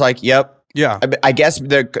doctor was like, yep. Yeah. I guess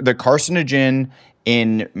the carcinogen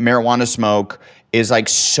in marijuana smoke is like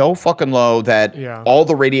so fucking low that all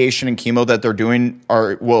the radiation and chemo that they're doing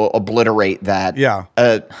will obliterate that. Yeah.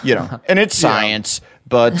 And it's science,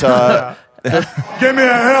 but give me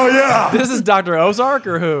a hell yeah. This is Dr. Ozark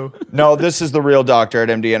or who? No, this is the real doctor at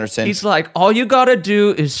MD Anderson. He's like, all you gotta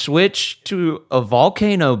do is switch to a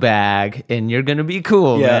volcano bag, and you're gonna be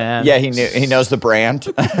cool, man. Yeah, he knows the brand.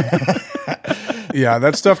 Yeah,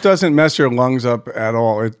 that stuff doesn't mess your lungs up at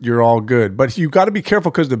all. You're all good. But you got to be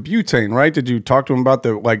careful because the butane, right? Did you talk to him about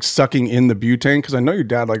the sucking in the butane? Because I know your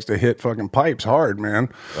dad likes to hit fucking pipes hard, man.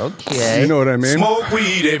 Okay. You know what I mean? Smoke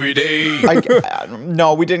weed every day.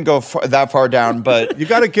 No, we didn't go that far down, but you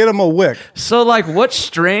got to get him a wick. So, what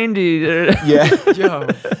strain do you? Yeah. Yo.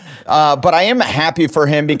 But I am happy for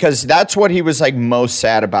him because that's what he was most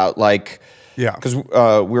sad about. Yeah. Because we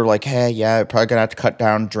were like, hey, yeah, probably going to have to cut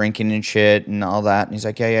down drinking and shit and all that. And he's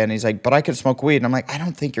like, yeah. And he's like, but I could smoke weed. And I'm like, I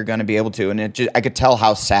don't think you're going to be able to. And I could tell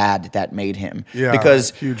how sad that made him. Yeah.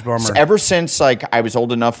 Because huge bummer. Ever since I was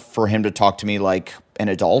old enough for him to talk to me like an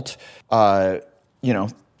adult,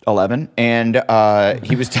 11. And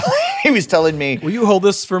he was telling me, will you hold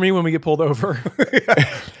this for me when we get pulled over?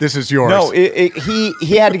 This is yours. No,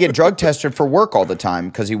 he had to get drug tested for work all the time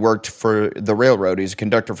because he worked for the railroad. He's a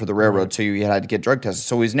conductor for the railroad, so he had to get drug tested.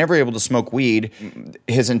 So he was never able to smoke weed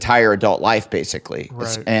his entire adult life, basically.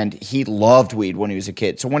 Right. And he loved weed when he was a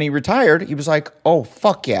kid. So when he retired, he was like, oh,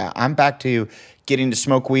 fuck yeah, I'm back to getting to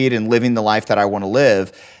smoke weed and living the life that I want to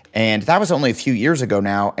live. And that was only a few years ago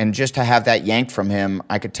now. And just to have that yanked from him,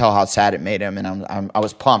 I could tell how sad it made him. And I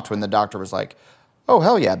was pumped when the doctor was like, oh,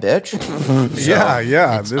 hell yeah, bitch.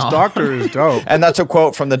 Yeah. This doctor is dope. And that's a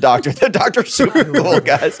quote from the doctor. The doctor's super cool,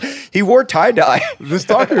 guys. He wore tie-dye. This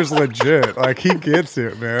doctor is legit. He gets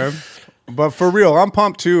it, man. But for real, I'm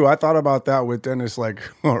pumped too. I thought about that with Dennis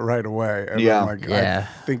right away. And Yeah.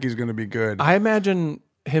 I think he's going to be good. I imagine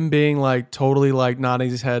him being totally nodding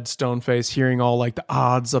his head, stone face, hearing all the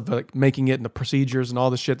odds of making it and the procedures and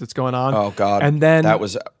all the shit that's going on. Oh God. And then that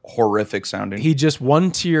was horrific sounding. He just,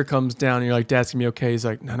 one tear comes down and you're like, Dad's gonna be okay. He's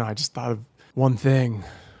like, no, I just thought of one thing.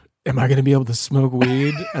 Am I gonna be able to smoke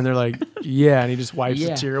weed? And they're like, yeah. And he just wipes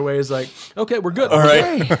the tear away. He's like, okay, we're good. All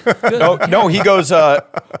right. Good. No, he goes,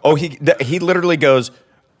 he literally goes,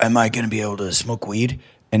 am I going to be able to smoke weed?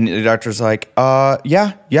 And the doctor's like,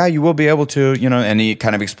 yeah, you will be able to, and he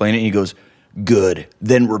kind of explained it. And he goes, good.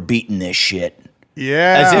 Then we're beating this shit.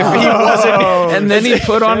 Yeah. As if he wasn't. And then he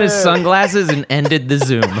put on his sunglasses and ended the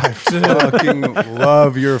Zoom. I fucking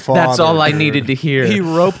love your father. That's all I dude. needed to hear. He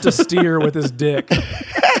roped a steer with his dick.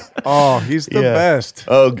 Oh, he's the best.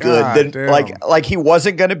 Oh, good. God Then, damn. he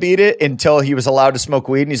wasn't going to beat it until he was allowed to smoke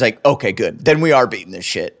weed. And he's like, okay, good. Then we are beating this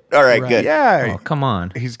shit. All right, good. Yeah. Oh, come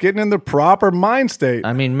on. He's getting in the proper mind state.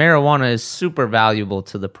 I mean, marijuana is super valuable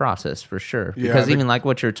to the process for sure. Yeah, Because even like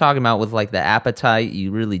what you're talking about with like the appetite,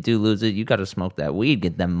 you really do lose it. You got to smoke that weed,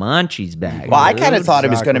 get them munchies back. Well, I kind of dude. thought it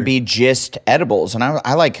was going to be just edibles, and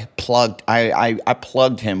I like plugged. I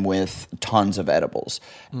plugged him with tons of edibles,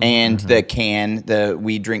 and the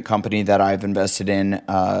weed drink company that I've invested in,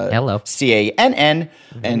 Hello. CANN,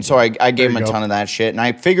 and so I gave him a ton of that shit, and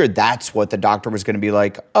I figured that's what the doctor was going to be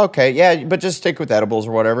like. Okay, yeah, but just stick with edibles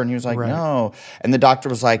or whatever, and he was like, no, and the doctor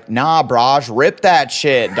was like, nah, Braj, rip that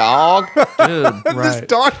shit, dog. Dude, This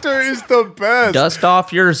doctor is the best. dust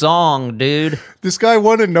off your zong, dude. This guy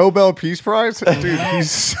won a Nobel Peace Prize. Dude,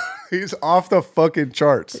 he's off the fucking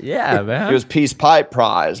charts. Yeah, man. It was Peace Pipe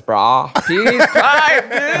Prize, brah. Peace pipe,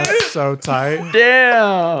 dude. That's so tight.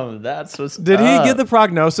 Damn, that's what's Did he up. get the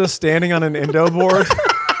prognosis standing on an Indo board?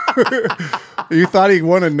 You thought he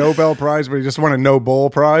won a Nobel Prize, but he just won a No Bowl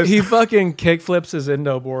Prize? He fucking kickflips his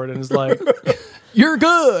Indo board and is like, "You're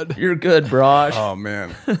good. You're good, Braj." Oh,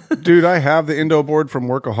 man. Dude, I have the Indo board from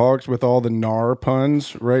Workaholics with all the NAR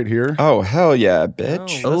puns right here. Oh, hell yeah,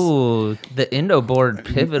 bitch. Oh, the Indo board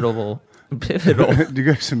pivotal. Do you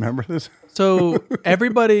guys remember this? So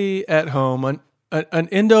everybody at home, an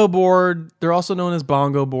Indo board, they're also known as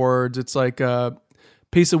bongo boards. It's like a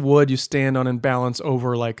piece of wood you stand on and balance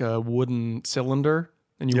over like a wooden cylinder,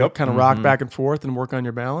 and you kind of rock back and forth and work on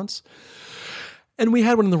your balance. And we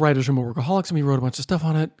had one in the writer's room at Workaholics, and we wrote a bunch of stuff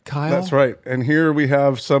on it. Kyle? That's right. And here we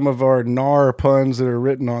have some of our NAR puns that are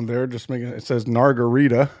written on there. It says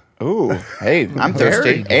Nargarita. Ooh, hey, I'm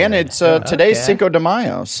thirsty. And it's today's Cinco de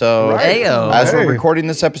Mayo. So as we're recording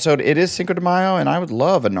this episode, it is Cinco de Mayo, and I would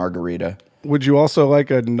love a Nargarita. Would you also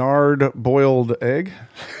like a nard boiled egg?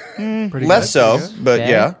 Less so, but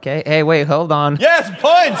yeah. Okay. Hey, wait, hold on. Yes,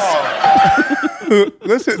 points.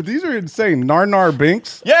 Listen, these are insane. Nar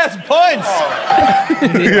Binks. Yes, points.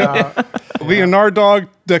 Leonardo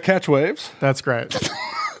the Catch Waves. That's great.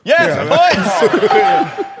 Yes,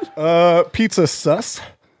 points. Pizza Sus.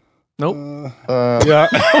 Nope. Yeah.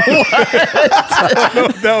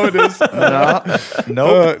 No, it is.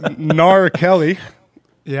 Nope. Nar Kelly.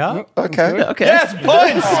 Yeah. Okay. Yes,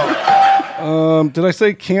 points. Did I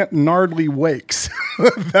say Can't Nardly Wakes?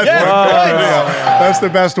 Yes, That's the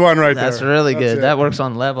best one right there. That's really That's good. it. That works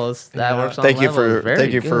on levels. That works on Thank you levels. for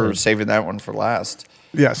thank you for good. saving that one for last.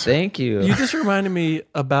 Yes. Thank you. You just reminded me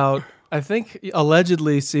about, I think,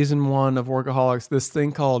 allegedly season 1 of Workaholics, this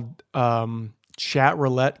thing called Chat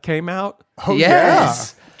Roulette came out. Oh,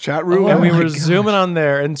 Yes. yeah. Chat roulette. And we were zooming on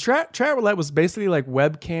there. And Chat Roulette was basically like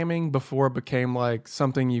webcamming before it became like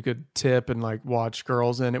something you could tip and like watch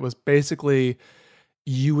girls in. It was basically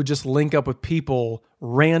you would just link up with people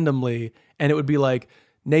randomly, and it would be like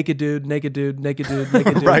naked dude, naked dude, naked dude,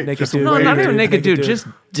 naked dude, Right, naked just dude. No, not even naked dude, just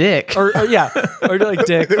dick. Or yeah, or like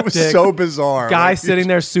dick. It was dick. so bizarre. Guy Like, sitting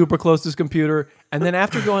there super close to his computer, and then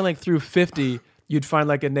after going like through 50, you'd find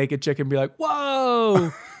like a naked chick and be like,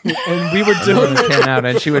 "Whoa!" And we were doing it. Came out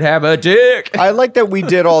and she would have a dick. I like that we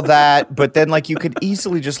did all that, but then like you could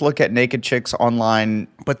easily just look at naked chicks online.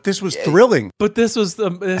 But this was thrilling. But this was a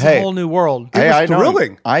whole new world. It was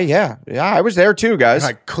thrilling. Yeah, I was there too, guys.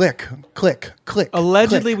 Like click, click, click.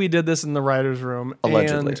 Allegedly, we did this in the writer's room.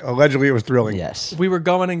 Allegedly. and Allegedly, it was thrilling. Yes. we were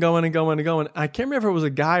going and going and going and going. I can't remember if it was a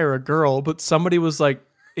guy or a girl, but somebody was like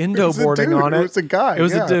Indo was a boarding dude. on it. It was a guy, It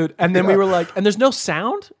was yeah. a dude. And then we Yeah. were like, and there's no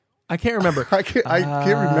sound? I can't remember. I can't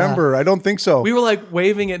remember. I don't think so. We were like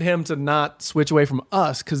waving at him to not switch away from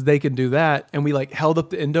us because they can do that. And we like held up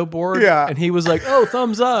the Indo board. Yeah. And he was like, "Oh,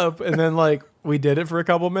 thumbs up." And then like we did it for a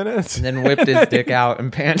couple minutes. And then whipped his dick out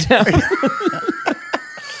and panned out.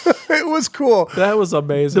 It was cool. That was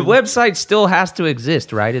amazing. The website still has to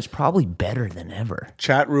exist, right? It's probably better than ever.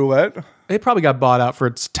 Chat roulette. It probably got bought out for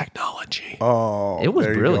its technology. Oh, It was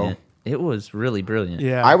there you brilliant. go. It was really brilliant.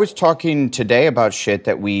 Yeah. I was talking today about shit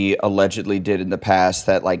that we allegedly did in the past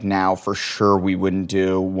that like now for sure we wouldn't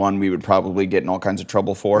do. One we would probably get in all kinds of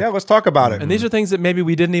trouble for. Yeah, let's talk about it. And these are things that maybe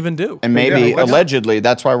we didn't even do. And maybe Yeah, let's- allegedly,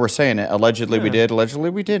 that's why we're saying it. Allegedly we did, allegedly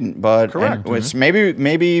we didn't. But Correct. and it's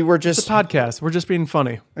maybe we're It's just a podcast. We're just being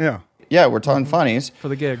funny Yeah. we're telling funnies for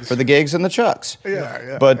the gigs. for the gigs and the chucks.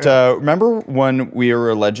 Yeah. But remember when we were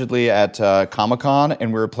allegedly at Comic-Con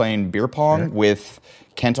and we were playing beer pong with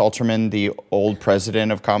Kent Alterman, the old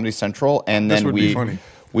president of Comedy Central, and This then would be funny.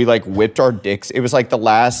 we like whipped our dicks. It was like the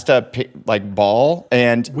last like ball,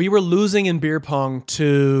 and we were losing in beer pong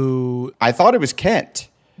to I thought it was Kent.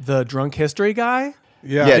 the Drunk History guy.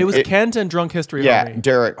 Yeah. It was Kent and Drunk History. Yeah, Homie.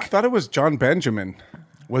 Derek. I thought it was John Benjamin,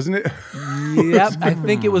 wasn't it? Yep. I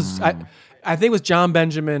think it was. I think it was John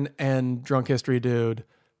Benjamin and Drunk History Dude.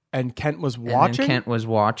 and Kent was And watching. then Kent was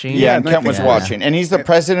watching. Yeah, and Kent was watching. And he's the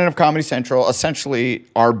president of Comedy Central, essentially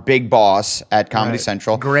our big boss at Comedy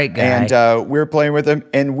Central. Great guy. And we were playing with him,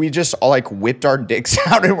 and we just all like whipped our dicks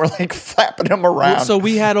out and we're like flapping them around. So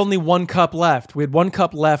we had only 1 cup left. We had 1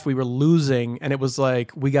 cup left. We were losing, and it was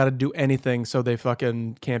like, we got to do anything so they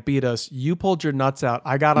fucking can't beat us. You pulled your nuts out.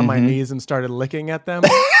 I got on my knees and started licking at them.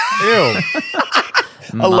 Ew.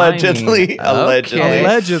 Allegedly.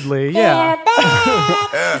 Allegedly, yeah.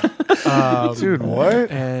 Dude,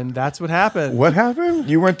 what? And that's what happened. What happened?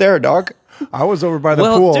 You weren't there, dog. I was over by the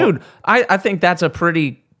Well, pool. dude, I think that's a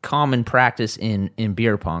pretty common practice in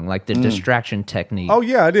beer pong, like the distraction technique. Oh,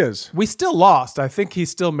 yeah, it is. We still lost. I think he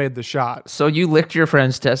still made the shot. So you licked your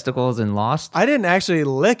friend's testicles and lost? I didn't actually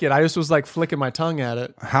lick it. I just was like flicking my tongue at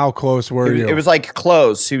it. How close were you? It was like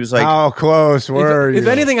close. He was like, How close were you? If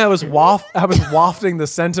anything, I was wafting the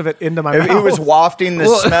scent of it into my mouth. he was wafting the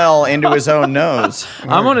smell into his own nose.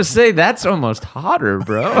 I'm going to say that's almost hotter,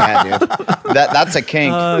 bro. Yeah, dude. That's a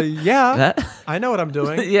kink. Yeah. I know what I'm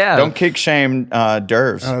doing. Yeah. Don't kick shame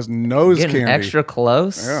Durs. That was nose Getting candy. extra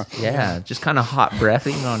close. Yeah. Just kind of hot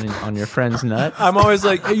breathing on your friend's nut. I'm always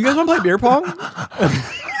like, hey, you guys want to play beer pong?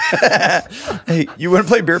 Hey, you want to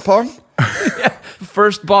play beer pong?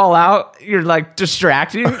 First ball out, you're like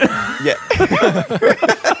distracting. Yeah.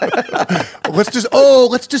 Let's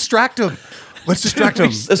distract him. Let's distract him.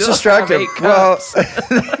 Let's distract him. Well,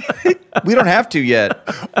 we don't have to yet.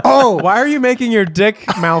 Oh, why are you making your dick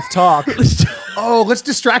mouth talk? Oh, let's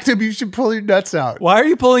distract him. You should pull your nuts out. Why are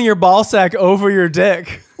you pulling your ball sack over your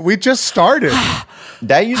dick? We just started.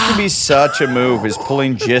 That used to be such a move, is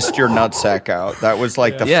pulling just your nutsack out. That was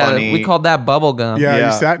like the funny. We called that bubble gum.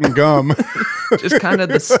 Yeah, you sat in gum. Just kind of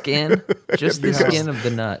the skin. Just the skin of the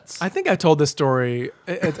nuts. I think I told this story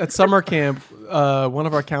at summer camp. One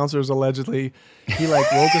of our counselors allegedly, he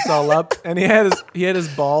like woke us all up, and he had his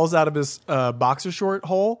balls out of his boxer short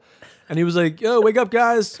hole, and he was like, "Yo, wake up,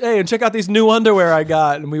 guys! Hey, and check out these new underwear I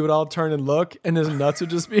got." And we would all turn and look, and his nuts would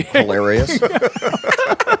just be hilarious.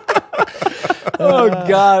 Oh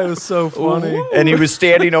God, it was so funny. And he was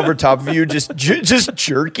standing over top of you, just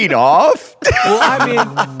jerking off. Well, I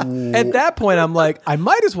mean, at that point, I'm like, I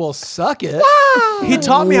might as well suck it. He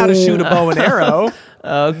taught me how to shoot a bow and arrow.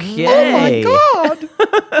 Okay. Oh my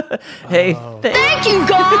God. Hey, Thank you,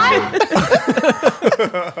 God.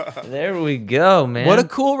 there we go, man. What a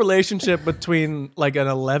cool relationship between like an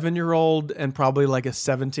 11-year-old and probably like a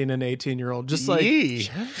 17 and 18-year-old. Just like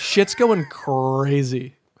shit's going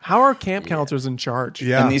crazy. How are camp counselors in charge?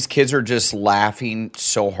 Yeah. And these kids are just laughing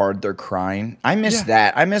so hard they're crying. I miss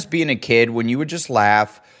that. I miss being a kid when you would just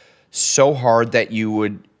laugh so hard that you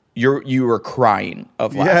were crying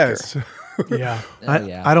of laughter. Yeah.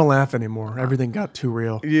 yeah. I don't laugh anymore. Everything got too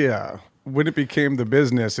real. Yeah. When it became the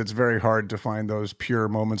business, it's very hard to find those pure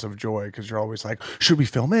moments of joy because you're always like, should we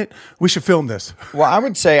film it? We should film this. Well, I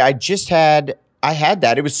would say I had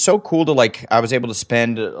that. It was so cool to I was able to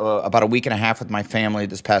spend about a week and a half with my family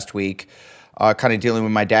this past week, kind of dealing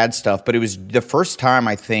with my dad's stuff. But it was the first time,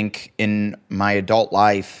 I think, in my adult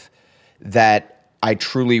life that I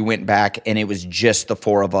truly went back and it was just the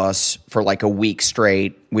four of us for like a week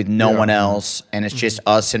straight with no one else. And it's just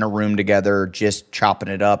us in a room together, just chopping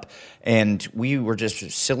it up. And we were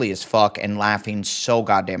just silly as fuck and laughing so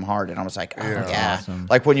goddamn hard. And I was like, oh, yeah. Awesome.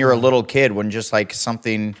 Like when you're a little kid, when just like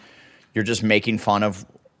something, you're just making fun of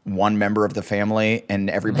one member of the family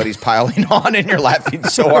and everybody's piling on and you're laughing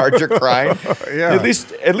so hard you're crying. Yeah.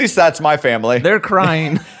 At least that's my family. They're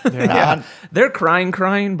crying. Yeah. They're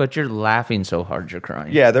crying, but you're laughing so hard you're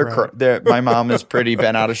crying. Yeah, my mom is pretty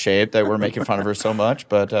bent out of shape that we're making fun of her so much,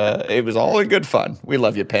 but it was all in good fun. We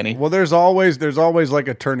love you, Penny. Well, there's always like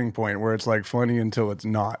a turning point where it's like funny until it's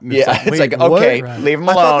not. And It's like what? okay, leave them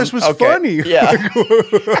alone. I thought this was funny. Yeah.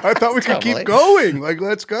 I thought we could keep going. Like,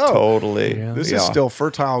 let's go. Totally. This is still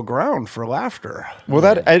fertile ground for laughter.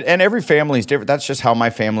 Well, and every family is different. That's just how my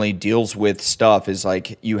family deals with stuff. Is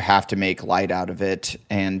like you have to make light out of it.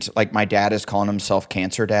 And like my dad is calling himself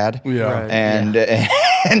Cancer Dad. Yeah, right.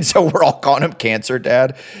 And so we're all calling him Cancer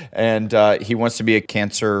Dad. And he wants to be a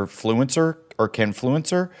cancer fluencer or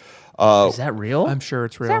Canfluencer. Is that real? I'm sure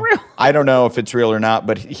it's real. Is that real? I don't know if it's real or not,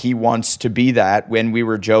 but he wants to be that. When we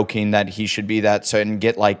were joking that he should be that, so and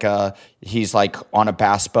get like he's like on a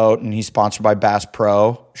bass boat and he's sponsored by Bass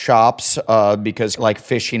Pro Shops because like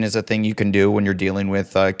fishing is a thing you can do when you're dealing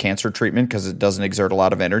with cancer treatment because it doesn't exert a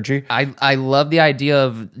lot of energy. I love the idea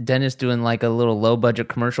of Dennis doing like a little low budget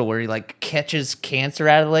commercial where he like catches cancer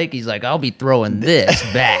out of the lake. He's like, I'll be throwing this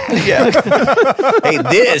back. Yeah. Hey,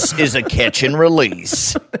 this is a catch and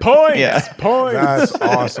release. Points. That's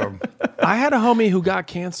awesome. I had a homie who got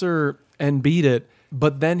cancer and beat it.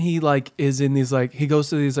 But then he like is in these like he goes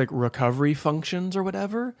to these like recovery functions or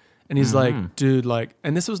whatever, and he's like, dude, like,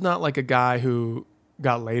 and this was not like a guy who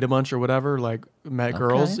got laid a bunch or whatever, like met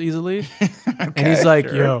girls easily. And he's like,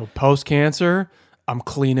 yo, post cancer, I'm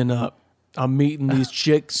cleaning up. I'm meeting these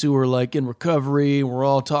chicks who are like in recovery, and we're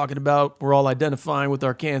all identifying with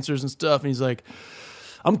our cancers and stuff. And he's like,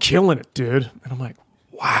 I'm killing it, dude. And I'm like,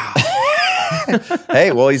 wow.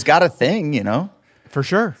 Hey, well, he's got a thing, you know? For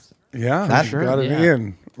sure. Yeah, sure. got it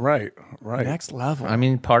in. Right. Next level. I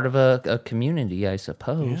mean, part of a community, I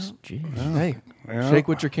suppose. Yeah. Hey, shake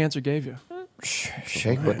what your cancer gave you.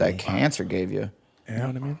 Shake what that cancer gave you. You know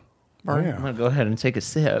what I mean? I'm going to go ahead and take a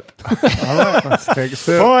sip. All right, let's take a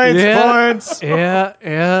sip. Points.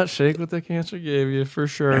 Yeah. Shake what the cancer gave you, for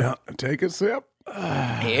sure. Yeah, take a sip.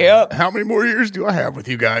 Yep. How many more years do I have with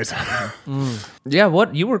you guys? Yeah,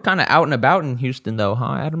 what you were kind of out and about in Houston, though,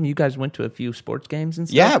 huh, Adam? You guys went to a few sports games and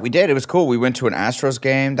stuff? Yeah, we did. It was cool. We went to an Astros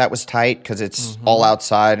game. That was tight because it's all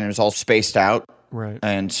outside and it was all spaced out. Right.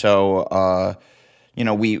 And so, you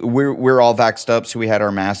know, we're all vaxxed up, so we had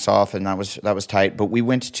our masks off, and that was tight. But we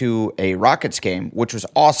went to a Rockets game, which was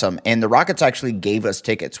awesome, and the Rockets actually gave us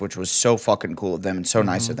tickets, which was so fucking cool of them and so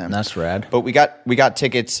nice of them. That's rad. But we got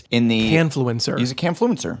tickets in the Canfluencer. He's a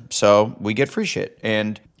Canfluencer, so we get free shit,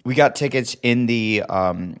 and we got tickets in the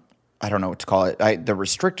I don't know what to call it, the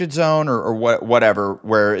restricted zone or whatever,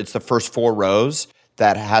 where it's the first 4 rows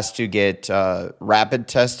that has to get rapid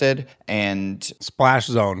tested and splash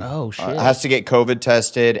zone. Oh shit! Has to get COVID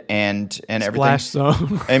tested and everything. Splash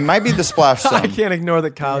zone. It might be the splash zone. I can't ignore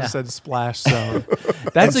that Kyle just said splash zone.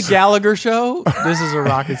 That's a Gallagher show. This is a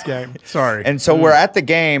Rockets game. Sorry. And so we're at the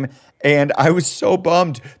game, and I was so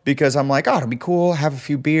bummed because I'm like, oh, it'll be cool. Have a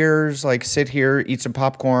few beers, like sit here, eat some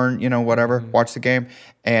popcorn, you know, whatever. Watch the game,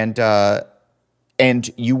 and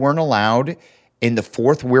you weren't allowed. In the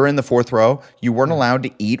fourth, we're in the 4th row. You weren't allowed to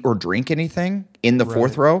eat or drink anything in the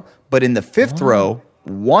 4th row. But in the 5th row,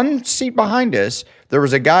 1 seat behind us, there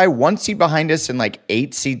was a guy 1 seat behind us and like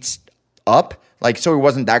 8 seats up. Like, so he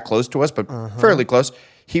wasn't that close to us, but fairly close.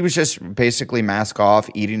 He was just basically mask off,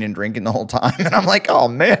 eating and drinking the whole time. And I'm like, oh,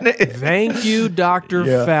 man. Thank you, Dr.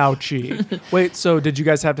 Fauci. Wait, so did you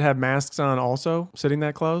guys have to have masks on also, sitting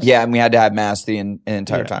that close? Yeah, and we had to have masks the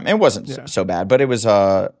entire time. It wasn't so bad, but it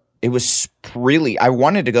was really, I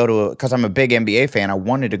wanted to go because I'm a big NBA fan, I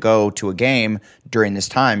wanted to go to a game during this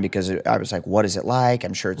time because I was like, what is it like?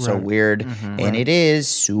 I'm sure it's so weird. And it is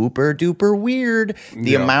super duper weird.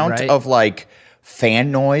 The amount of like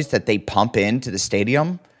fan noise that they pump into the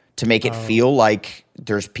stadium to make it feel like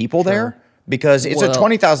there's people there. Because it's a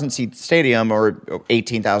 20,000 seat stadium or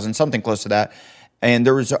 18,000, something close to that. And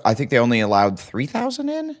I think they only allowed 3,000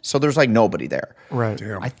 in, so there's like nobody there. Right.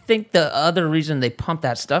 I think the other reason they pump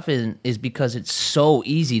that stuff in is because it's so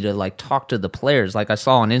easy to like talk to the players. Like I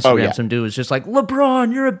saw on Instagram, some dude was just like,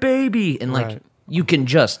 "LeBron, you're a baby," and like you can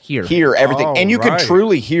just hear everything, and you can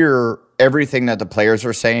truly hear everything that the players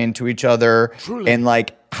are saying to each other, and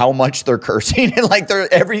like how much they're cursing, and like they're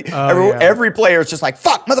every player is just like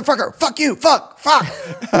fuck, motherfucker, fuck you, fuck,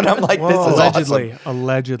 and I'm like, this is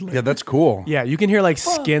allegedly. Yeah, that's cool. Yeah, you can hear like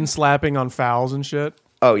skin slapping on fouls and shit.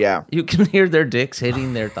 Oh yeah, you can hear their dicks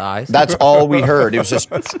hitting their thighs. That's all we heard. It was just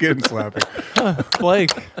skin slapping.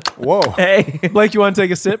 Blake, whoa, hey, Blake, you want to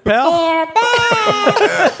take a sip, pal?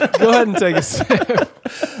 Go ahead and take a sip.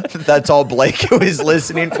 That's all Blake is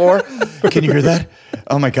listening for. Can you hear that?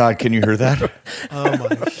 Oh my God, can you hear that? Oh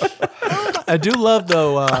my! I do love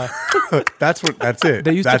though. That's it.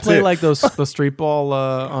 They used to play like the street ball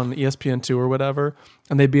on ESPN2 or whatever,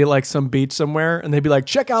 and they'd be at like some beach somewhere, and they'd be like,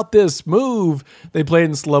 "Check out this move." They played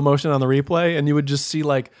in slow motion on the replay, and you would just see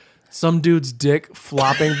like some dude's dick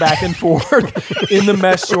flopping back and forth in the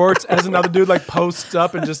mesh shorts as another dude like posts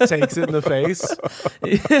up and just takes it in the face.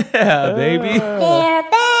 Yeah, baby.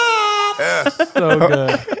 So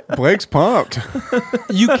good. Blake's pumped.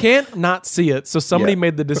 You can't not see it. So somebody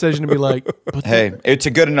made the decision to be like, hey, it's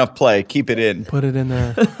a good enough play. Keep it in. Put it in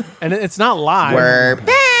there. And it's not live. We're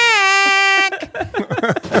back.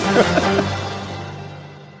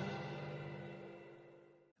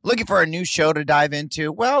 Looking for a new show to dive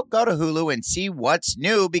into? Well, go to Hulu and see what's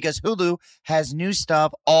new because Hulu has new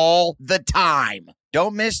stuff all the time.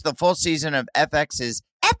 Don't miss the full season of FX's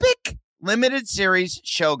epic limited series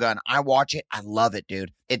Shogun. I watch it. I love it,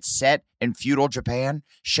 dude. It's set in feudal Japan.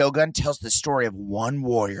 Shogun tells the story of one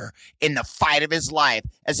warrior in the fight of his life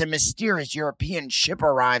as a mysterious European ship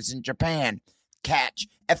arrives in Japan. Catch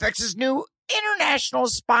FX's new international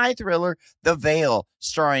spy thriller, The Veil,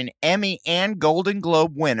 starring Emmy and Golden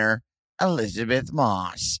Globe winner Elizabeth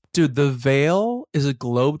Moss. Dude, The Veil is a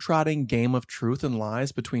globe-trotting game of truth and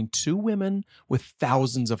lies between two women with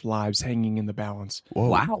thousands of lives hanging in the balance. Whoa.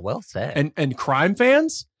 Wow, well said. And crime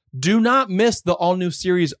fans, do not miss the all-new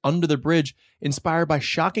series Under the Bridge, inspired by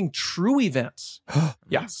shocking true events.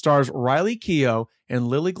 Yeah, stars Riley Keough and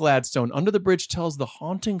Lily Gladstone. Under the Bridge tells the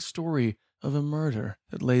haunting story of a murder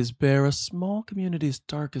that lays bare a small community's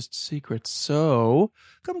darkest secrets. So,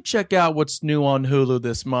 come check out what's new on Hulu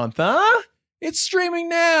this month, huh? It's streaming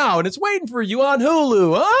now, and it's waiting for you on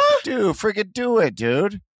Hulu, huh? Dude, freaking do it,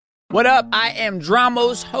 dude. What up? I am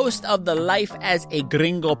Dramos, host of the Life as a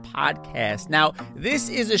Gringo podcast. Now, this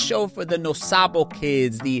is a show for the No Sabo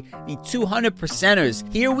kids, the 200%ers.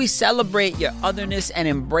 Here we celebrate your otherness and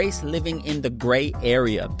embrace living in the gray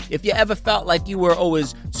area. If you ever felt like you were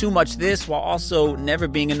always too much this while also never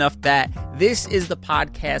being enough that, this is the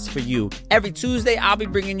podcast for you. Every Tuesday, I'll be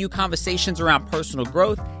bringing you conversations around personal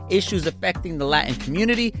growth, issues affecting the Latin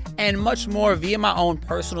community, and much more via my own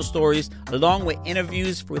personal stories, along with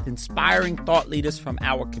interviews with inspiring thought leaders from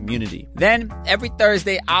our community. Then, every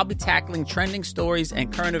Thursday, I'll be tackling trending stories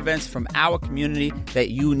and current events from our community that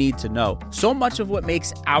you need to know. So much of what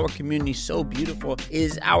makes our community so beautiful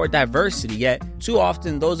is our diversity, yet too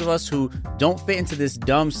often those of us who don't fit into this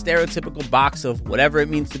dumb stereotypical box of whatever it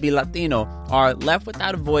means to be Latino are left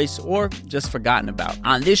without a voice or just forgotten about.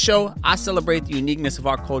 On this show, I celebrate the uniqueness of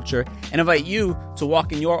our culture and invite you to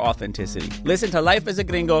walk in your authenticity. Listen to Life as a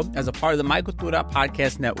Gringo as a part of the My Cultura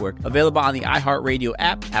Podcast Network, available on the iHeartRadio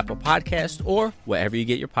app, Apple Podcasts, or wherever you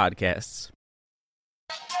get your podcasts.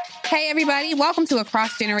 Hey, everybody. Welcome to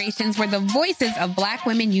Across Generations, where the voices of Black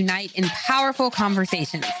women unite in powerful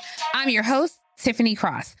conversations. I'm your host, Tiffany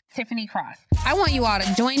Cross. I want you all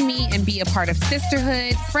to join me and be a part of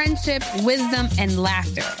sisterhood, friendship, wisdom, and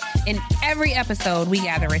laughter. In every episode, we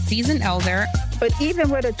gather a seasoned elder. But even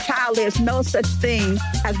with a child, there's no such thing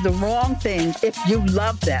as the wrong thing if you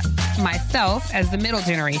love them. Myself as the middle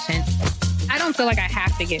generation. I don't feel like I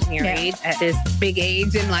have to get married at this big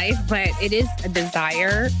age in life, but it is a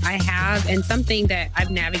desire I have and something that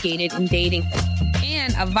I've navigated in dating.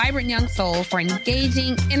 And a vibrant young soul for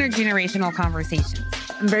engaging intergenerational conversations.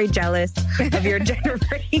 I'm very jealous of your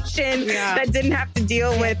generation that didn't have to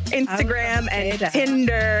deal with Instagram and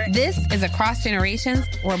Tinder. This is Across Generations,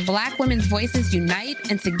 where Black women's voices unite,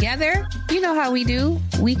 and together, you know how we do,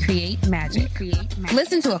 we create magic.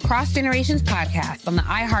 Listen to Across Generations podcast on the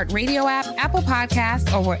iHeartRadio app, Apple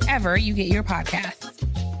Podcasts, or wherever you get your podcasts.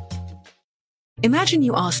 Imagine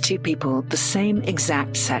you ask two people the same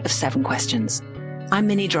exact set of 7 questions. I'm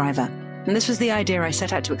Minnie Driver, and this was the idea I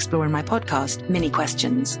set out to explore in my podcast, Mini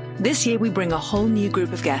Questions. This year, we bring a whole new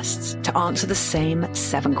group of guests to answer the same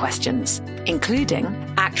 7 questions, including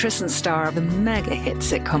actress and star of the mega hit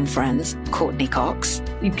sitcom Friends, Courtney Cox.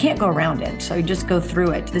 You can't go around it, so you just go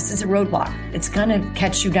through it. This is a roadblock. It's gonna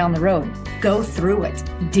catch you down the road. Go through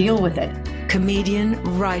it. Deal with it. Comedian,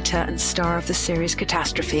 writer, and star of the series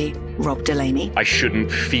Catastrophe, Rob Delaney. I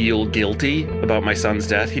shouldn't feel guilty about my son's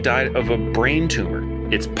death. He died of a brain tumor.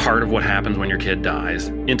 It's part of what happens when your kid dies.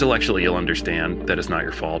 Intellectually, you'll understand that it's not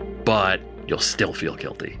your fault, but you'll still feel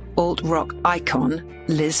guilty. Alt-rock icon,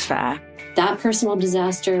 Liz Phair. That personal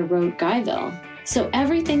disaster wrote Guyville. So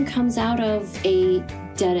everything comes out of a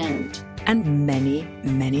dead end. And many,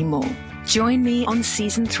 many more. Join me on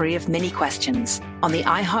Season 3 of Mini Questions on the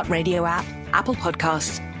iHeartRadio app, Apple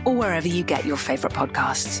Podcasts, or wherever you get your favorite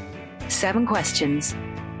podcasts. 7 questions,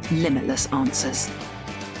 limitless answers.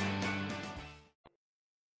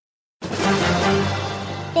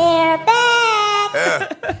 They're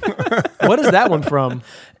back! What is that one from?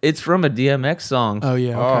 It's from a DMX song. Oh,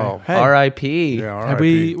 yeah. Okay. Hey. R.I.P. Yeah, Have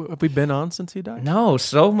we been on since he died? No,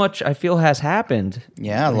 so much I feel has happened.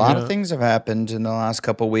 Yeah, a lot of things have happened in the last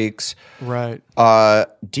couple weeks. Right.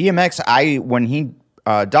 DMX, when he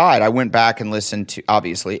died, I went back and listened to,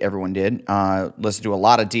 obviously, everyone did, listened to a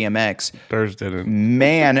lot of DMX. Theirs didn't.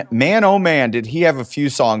 Man, oh man, did he have a few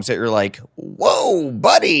songs that you're like, whoa,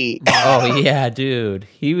 buddy. Oh, yeah, dude.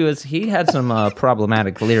 He had some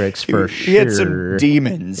problematic lyrics for sure. He had some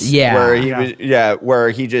demons. Yeah. Where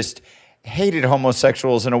he just hated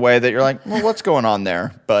homosexuals in a way that you're like, well, what's going on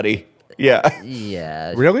there, buddy? Yeah.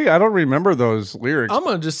 Yeah. Really? I don't remember those lyrics. I'm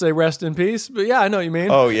going to just say rest in peace, but yeah, I know what you mean.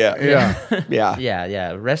 Oh, yeah. Yeah.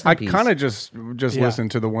 Yeah. Rest in peace. I kind of just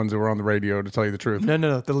listened to the ones that were on the radio, to tell you the truth.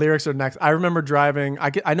 No. The lyrics are next. I remember driving.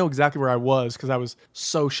 I know exactly where I was because I was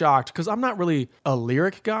so shocked because I'm not really a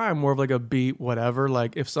lyric guy. I'm more of like a beat, whatever.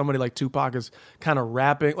 Like if somebody like Tupac is kind of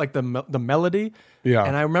rapping, like the melody. Yeah.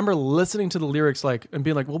 And I remember listening to the lyrics and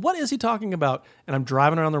being like, well, what is he talking about? And I'm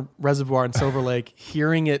driving around the reservoir in Silver Lake,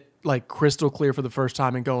 hearing it like crystal clear for the first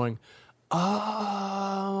time and going,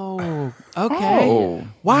 Oh, okay. Oh.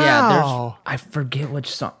 Wow. Yeah, I forget which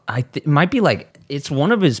song. It might be like it's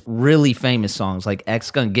one of his really famous songs, like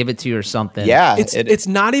X Gonna Give It to You or something. Yeah, It's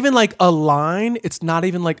not even like a line. It's not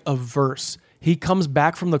even like a verse. He comes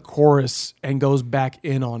back from the chorus and goes back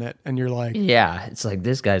in on it, and you're like, yeah, it's like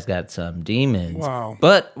this guy's got some demons. Wow.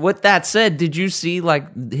 But with that said, did you see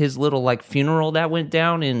like his little like funeral that went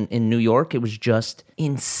down in New York? It was just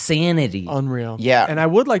insanity. Unreal. Yeah. And I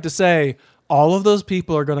would like to say, all of those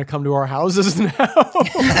people are going to come to our houses now.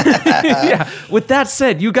 Yeah. With that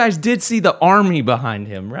said, you guys did see the army behind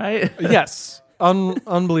him, right? Yes.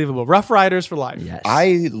 Unbelievable. Rough Riders for life. Yes.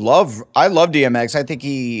 I love DMX. I think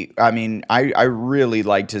I really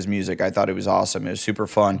liked his music. I thought it was awesome. It was super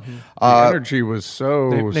fun. The energy was so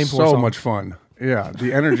Name four songs. much fun. Yeah,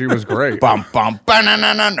 the energy was great. Bum bum no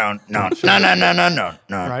no no no no no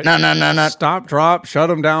Right. no. Stop, drop, shut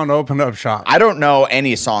them down, open up shop. I don't know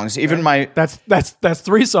any songs. Even my That's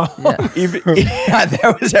 3 songs. even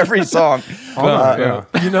that was every song. Yeah.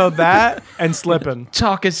 You know that and Slippin'.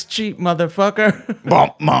 Talk is cheap, motherfucker.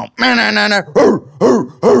 Bum bum no.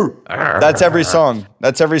 That's every song.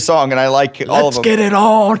 And I like all of them. Let's get it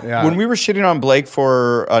on. Yeah. When we were shitting on Blake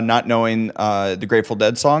for not knowing the Grateful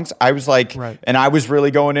Dead songs, I was like, and I was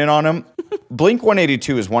really going in on him. Blink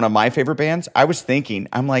 182 is one of my favorite bands. I was thinking,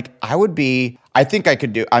 I'm like, I think I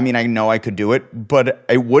could do. I mean, I know I could do it, but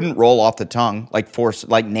it wouldn't roll off the tongue like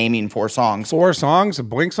naming 4 songs. 4 songs,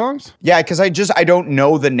 Blink songs? Yeah, because I don't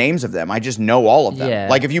know the names of them. I just know all of them. Yeah.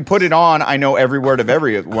 Like if you put it on, I know every word of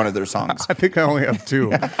every one of their songs. I think I only have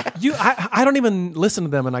 2. I don't even listen to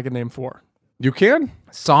them and I can name 4. You can?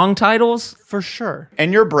 Song titles? For sure.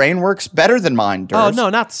 And your brain works better than mine, Durs. Oh,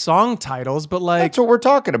 no, not song titles, but like... That's what we're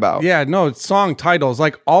talking about. Yeah, no, it's song titles.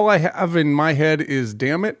 Like all I have in my head is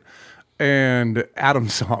Damn It and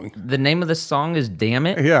Adam's song. The name of the song is Damn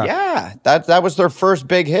It? Yeah. Yeah, that was their first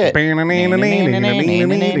big hit.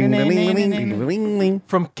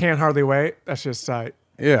 From Can't Hardly Wait. That's just tight.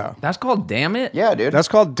 Yeah. That's called Damn It? Yeah, dude. That's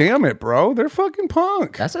called Damn It, bro. They're fucking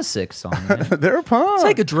punk. That's a sick song, man. They're punk.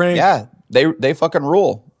 Take a drink. Yeah, they fucking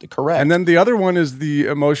rule. Correct. And then the other one is the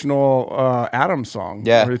emotional Adam song.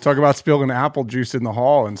 Yeah. Where they talk about spilling apple juice in the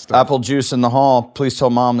hall and stuff. Apple juice in the hall. Please tell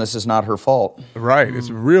mom this is not her fault. Right. It's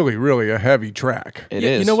really, really a heavy track. It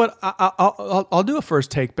is. You know what? I'll do a first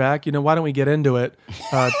take back. You know, why don't we get into it?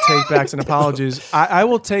 Take backs and apologies. I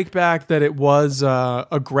will take back that it was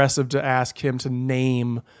aggressive to ask him to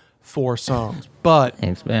name 4 songs, but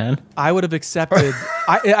thanks, man. I would have accepted.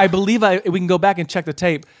 I believe we can go back and check the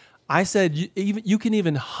tape. I said you can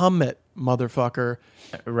even hum it, motherfucker.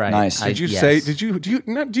 Right. Nice. Do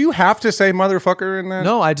you have to say motherfucker in that?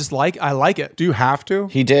 No, I like it. Do you have to?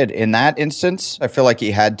 He did. In that instance, I feel like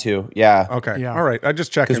he had to. Yeah. Okay. Yeah. All right. I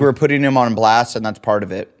just checking. Because we were putting him on blast, and that's part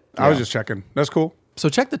of it. I was just checking. That's cool. So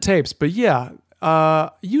check the tapes, but yeah,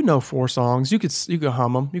 4 songs. You could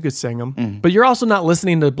hum them, you could sing them, but you're also not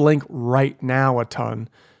listening to Blink right now a ton.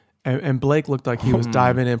 And Blake looked like he was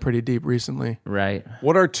diving in pretty deep recently. Right.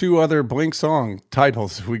 What are 2 other Blink song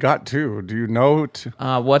titles? We got 2. Do you know?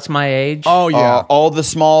 What's My Age? Oh, yeah. All the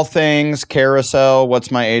Small Things, Carousel,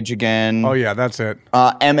 What's My Age Again? Oh, yeah, that's it.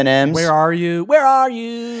 M&M's. Where are you? Where are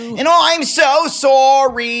you? And I'm so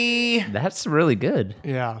sorry. That's really good.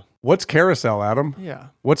 Yeah. What's Carousel, Adam? Yeah.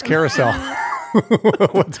 What's Carousel?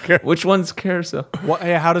 Which one's Carousel?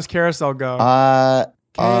 Hey, how does Carousel go?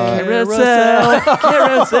 Carousel,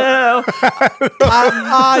 carousel.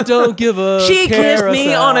 I don't give a She kissed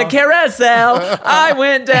me on a carousel. I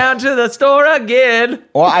went down to the store again.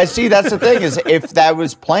 Well, I see. That's the thing is, if that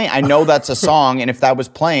was playing, I know that's a song, and if that was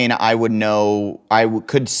playing, I would know.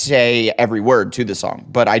 Could say every word to the song,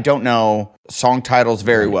 but I don't know song titles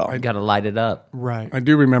very well. I gotta light it up. Right. I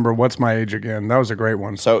do remember What's My Age Again. That was a great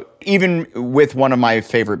one. So even with one of my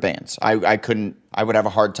favorite bands, I couldn't. I would have a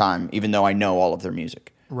hard time, even though I know all of their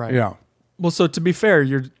music. Right. Yeah. Well, so to be fair,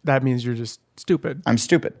 that means you're just stupid. I'm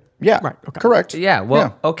stupid. Yeah. Right. Okay. Correct. Yeah.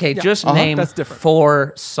 Well, okay. Yeah. Just name That's different.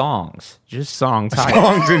 4 songs. Just song titles.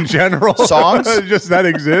 Songs in general. Songs? Just that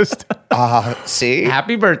exist. See?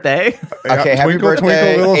 Happy birthday. Okay, happy Twinkle,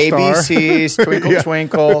 birthday. Twinkle, Little Star. ABCs, Twinkle, Yeah.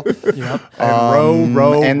 Twinkle. Yep. And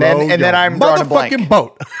row, and then your I'm drawing a blank. motherfucking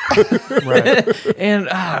boat. Right. And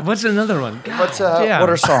what's another one? God, What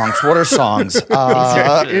are songs? What are songs?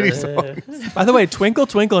 Any song. By the way, Twinkle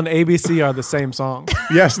Twinkle and ABC are the same song.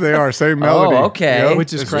 Yes, they are. Same melody. Oh, okay. Yep,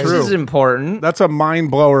 Which is it's crazy. This true. is important. That's a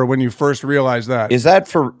mind blower when you first realize that. Is that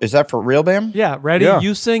for real, Bam? Yeah, ready? Yeah.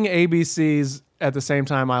 You sing ABCs at the same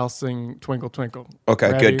time, I'll sing Twinkle Twinkle.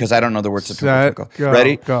 Okay, Ready? good, because I don't know the words to Set, Twinkle Twinkle. go,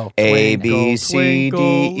 Ready? go. A, B, C, D,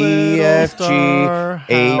 E, F, G,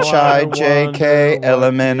 H, I, J, K, L,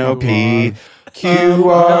 M, N, O, P, Q,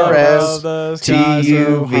 R, S, T,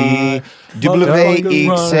 U, V, W,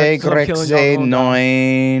 X, Y, Z,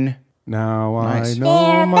 9. Now Nice. I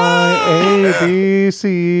know my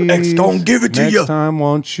ABCs. X gon' give it to Next you. time,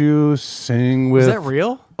 won't you sing with Is that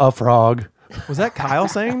real? a frog? Was that Kyle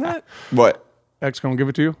saying that? What? X gonna give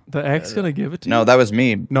it to you? The X gonna give it to you? No, that was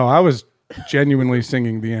me. No, I was genuinely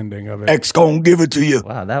singing the ending of it. X gon' give it to you.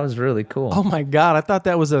 Wow, that was really cool. Oh my God. I thought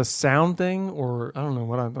that was a sound thing, or I don't know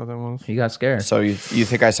what I thought that was. You got scared. So you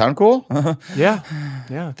think I sound cool? Yeah.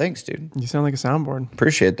 Yeah. Thanks, dude. You sound like a soundboard.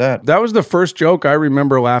 Appreciate that. That was the first joke I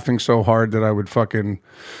remember laughing so hard that I would fucking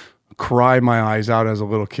cry my eyes out as a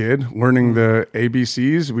little kid. Learning the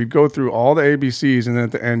ABCs, we'd go through all the ABCs, and then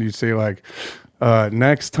at the end you'd say like,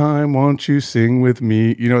 next time, won't you sing with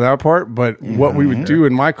me? You know that part? But what we would do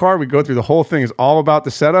in my car, we'd go through the whole thing. It's all about the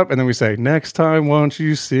setup. And then we say, next time, won't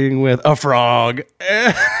you sing with a frog?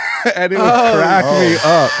 And it would crack me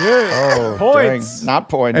up. Oh, Points. dang. Not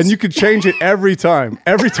points. And you could change it every time.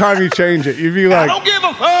 Every time you change it, you'd be like, I don't give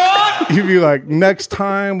a fuck. you'd be like, next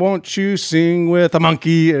time, won't you sing with a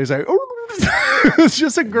monkey? And it's like, it's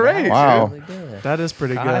just a great. Wow. That is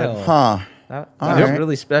pretty Kyle. good. Huh. That All was right.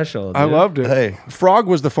 really special. Dude. I loved it. Hey. Frog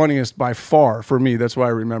was the funniest by far for me. That's why I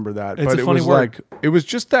remember that. It's but a it funny was word. like it was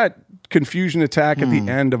just that confusion attack at the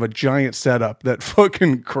end of a giant setup that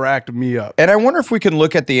fucking cracked me up. And I wonder if we can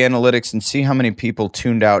look at the analytics and see how many people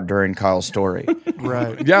tuned out during Kyle's story.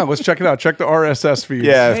 Right. Yeah, let's check it out. Check the RSS feed.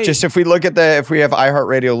 Yeah, if we look at if we have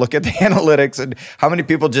iHeartRadio, look at the analytics and how many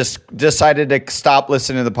people just decided to stop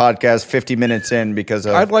listening to the podcast 50 minutes in because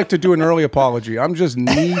of. I'd like to do an early apology. I'm just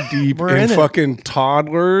knee deep in fucking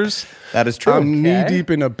toddlers. That is true. I'm knee deep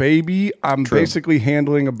in a baby. I'm basically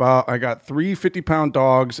handling I got 3 50-pound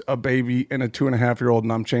dogs, a baby, and a 2.5-year-old,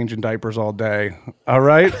 and I'm changing diapers all day. All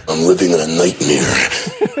right? I'm living in a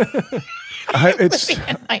nightmare.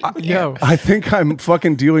 I think I'm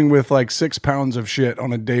fucking dealing with like 6 pounds of shit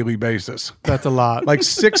on a daily basis. That's a lot. Like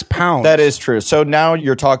 6 pounds. That is true. So now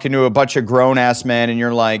you're talking to a bunch of grown ass men and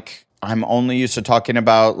you're like, I'm only used to talking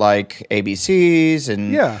about like ABCs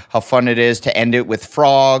and how fun it is to end it with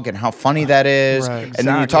frog and how funny that is. Right, and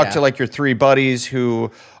then you talk to like your 3 buddies who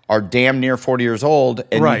are damn near 40 years old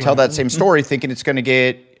and you tell that same story thinking it's going to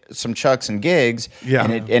get some chucks and gigs. Yeah.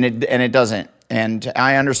 And it doesn't. And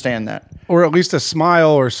I understand that. Or at least a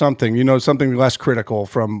smile or something, something less critical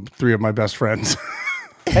from 3 of my best friends.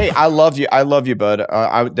 Hey, I love you. I love you, bud.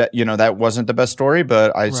 That wasn't the best story,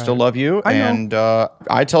 but I still love you. And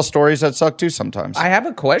I tell stories that suck too sometimes. I have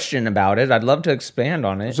a question about it. I'd love to expand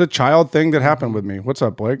on it. It's a child thing that happened with me. What's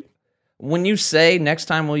up, Blake? When you say next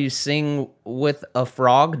time will you sing with a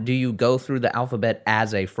frog, do you go through the alphabet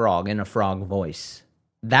as a frog in a frog voice?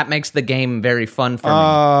 That makes the game very fun for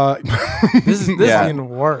me. This is even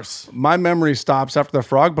worse. My memory stops after the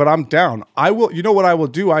frog, but I'm down. I will. You know what I will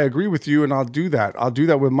do? I agree with you, and I'll do that. I'll do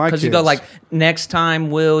that with my kids. Because you go like, next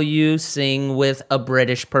time will you sing with a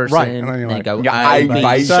British person? Right. And then you're like, go, I,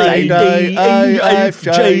 B, C, D, E, F,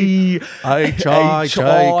 G, H, I,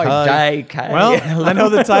 J, K. Well, I know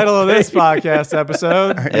the title of this podcast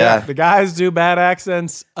episode. Yeah. The guys do bad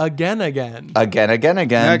accents again. Again.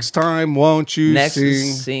 Next time, won't you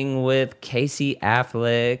sing with Casey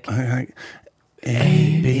Affleck.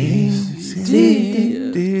 A, B,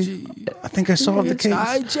 C, D. I think I solved the case.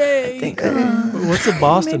 What's a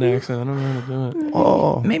Boston accent? I don't know how to do it.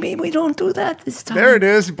 Oh, maybe we don't do that this time. there it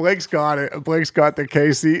is. Blake's got it. Blake's got the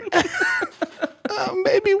Casey.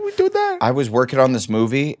 Maybe we do that. I was working on this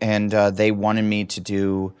movie, and they wanted me to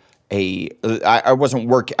do I wasn't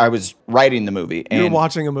working. I was writing the movie. You were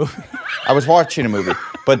watching a movie. I was watching a movie,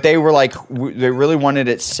 but they were like, they really wanted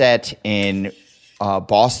it set in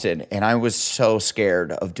Boston, and I was so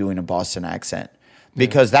scared of doing a Boston accent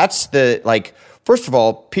because that's first of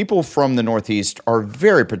all, people from the Northeast are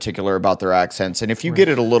very particular about their accents, and if you get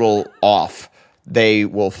it a little off, they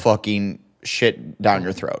will fucking shit down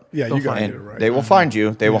your throat. Yeah, you got it right. They will find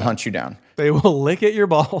you. They will hunt you down. They will lick at your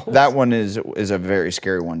balls. That one is a very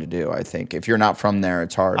scary one to do, I think. If you're not from there,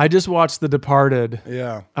 it's hard. I just watched The Departed.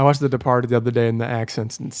 Yeah. I watched The Departed the other day, and the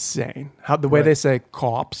accent's insane. The way they say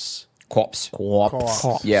cops. Cops.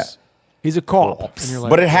 Yeah. He's a cop. And you're like,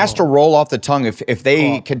 but it has to roll off the tongue. If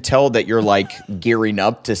they can tell that you're like gearing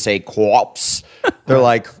up to say cops, they're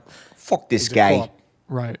like, fuck this guy.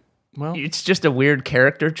 Right. Well, it's just a weird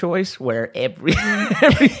character choice where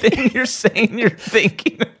everything you're saying, you're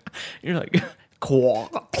thinking, you're like,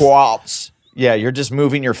 cops. Yeah, you're just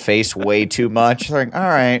moving your face way too much. Like, all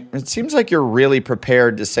right, it seems like you're really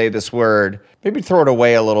prepared to say this word. Maybe throw it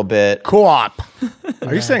away a little bit. Co-op.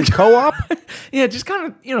 Are you saying co-op? Yeah, just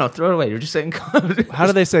kind of, throw it away. You're just saying How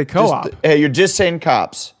do they say co-op? Hey, you're just saying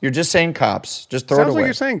cops. You're just saying cops. Just throw it Sounds away. like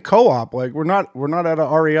you're saying co-op. Like we're not at a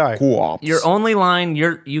REI. Co-ops. Your only line,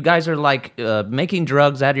 you guys are like making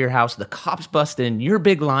drugs out of your house. The cops bust in. Your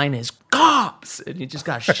big line is cops, and you just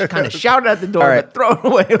got kind of shout at the door, but throw it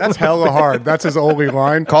away. That's hella hard. That's his only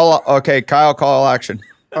line. Okay, Kyle, call action.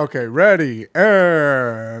 Okay, ready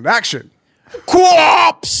and action.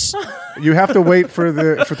 Co-ops. You have to wait for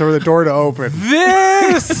the door to open.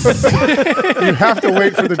 This. You have to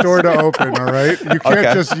wait for the door to open. All right. You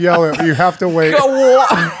can't just yell it. You have to wait.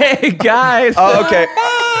 Hey guys. Oh, okay.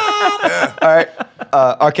 All right.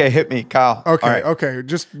 Okay, hit me, Kyle. Okay. All right. Okay.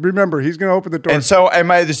 Just remember, he's gonna open the door. And so,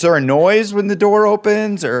 is there a noise when the door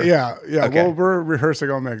opens, or? Yeah. Okay. Well, we're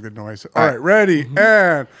rehearsing. I'll make the noise. All right. Ready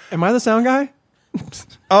and. Am I the sound guy?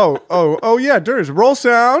 Oh yeah. There's roll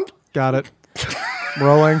sound. Got it.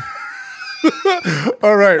 Rolling.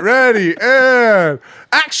 All right. Ready and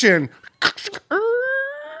action.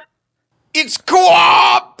 It's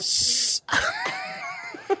co-ops.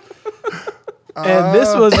 And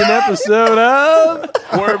this was an episode of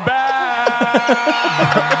We're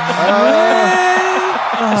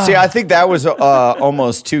back. See, I think that was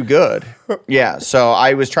almost too good. Yeah, so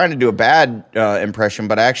I was trying to do a bad impression,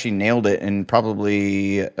 but I actually nailed it and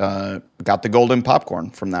probably got the golden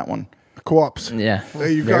popcorn from that one. Co-ops. Yeah. There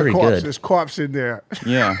you Very got co-ops. good. There's co-ops in there.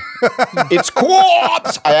 Yeah. It's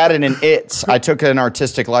co-ops. I added an it's. I took an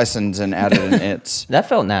artistic license and added an it's. That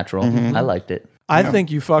felt natural. I liked it. I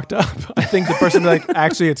think you fucked up. I think the person like,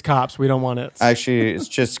 actually, it's cops. We don't want it. Actually, it's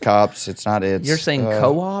just cops. It's not it's. You're saying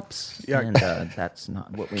co-ops? Yeah. And that's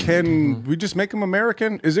not what we Can we just make them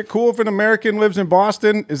American? Is it cool if an American lives in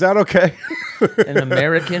Boston? Is that okay? An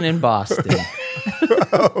American in Boston.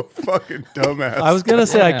 Oh, fucking dumbass. I was gonna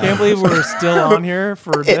say I can't believe we're still on here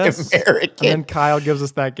for this. American. And then Kyle gives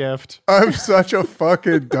us that gift. I'm such a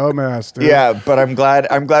fucking dumbass, dude. Yeah, but I'm glad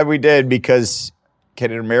we did because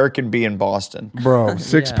can an American be in Boston? Bro,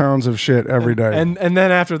 6 pounds of shit every day. And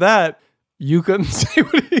then after that, you couldn't say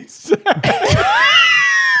what he said.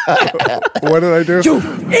 What did I do? You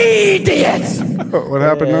idiots! What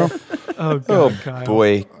happened now? Oh, God, Kyle.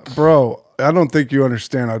 Boy. Bro, I don't think you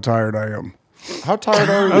understand how tired I am. How tired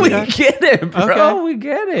are you? We get it, bro. Okay. We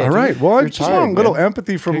get it. All right. Well, I You're just tired, want a little man.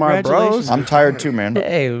 empathy from my bros. I'm tired too, man.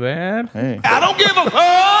 Hey, man. Hey. I don't give a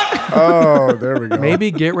fuck. Oh, there we go.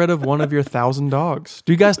 Maybe get rid of one of your 1,000 dogs.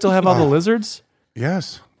 Do you guys still have all the lizards?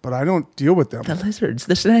 Yes, but I don't deal with them. The lizards,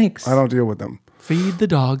 the snakes. I don't deal with them. Feed the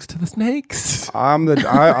dogs to the snakes. I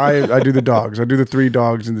do the dogs. I do the 3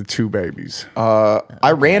 dogs and the 2 babies.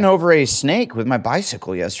 I ran over a snake with my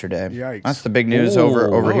bicycle yesterday. Yikes. That's the big news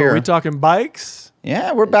over Are here. we talking bikes?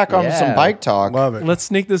 Yeah, we're back on some bike talk. Love it. Let's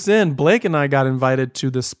sneak this in. Blake and I got invited to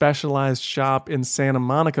the Specialized shop in Santa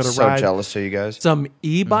Monica to So ride jealous of you guys. some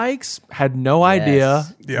e-bikes. Had no idea.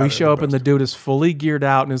 Yeah, We they're show the up and the dude is fully geared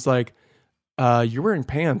out and is like, you're wearing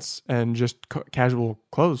pants and just casual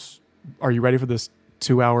clothes. Are you ready for this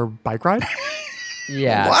 2-hour bike ride?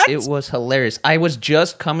 Yeah, What? it was hilarious. I was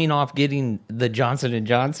just coming off getting the Johnson &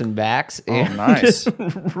 Johnson backs. Oh, And nice.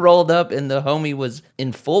 rolled up, and the homie was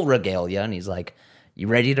in full regalia, and he's like, "You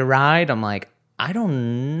ready to ride?" I'm like, "I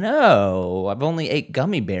don't know. I've only ate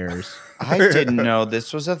gummy bears." I didn't know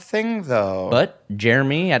this was a thing, though. But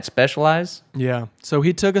Jeremy at Specialized, Yeah. So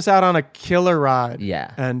he took us out on a killer ride.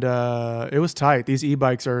 Yeah. And it was tight. These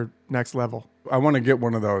e-bikes are next level. I want to get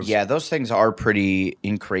one of those. Yeah, those things are pretty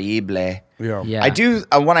increíble. Yeah. yeah, I do.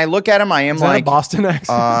 When I look at them, I am Is that like a Boston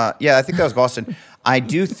accent? yeah, I think that was Boston. I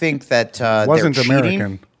do think that Wasn't they're cheating.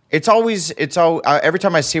 American. It's all every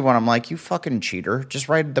time I see one, I'm like, you fucking cheater, just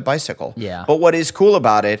ride the bicycle. Yeah. But what is cool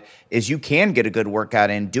about it is you can get a good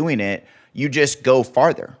workout in doing it. You just go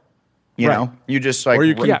farther. You Right. know, you just like Or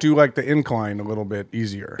you can Yeah. do like the incline a little bit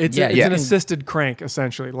easier. It's Yeah, it's yeah. an assisted crank,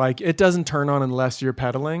 essentially. Like, it doesn't turn on unless you're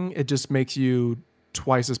pedaling. It just makes you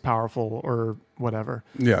twice as powerful or whatever.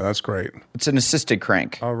 Yeah, that's great. it's an assisted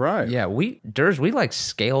crank. All right. yeah. We like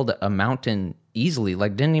scaled a mountain easily.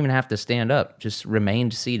 Like, didn't even have to stand up; just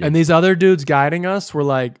remained seated. And these other dudes guiding us were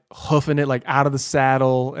like hoofing it like out of the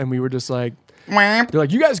saddle, and we were just like, they're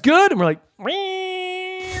like, "You guys good?" And we're like,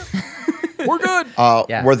 "We're good."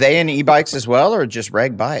 Yeah. Were they in e-bikes as well, or just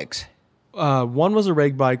reg bikes? One was a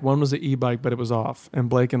reg bike, one was an e-bike, but it was off. And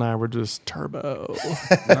Blake and I were just turbo.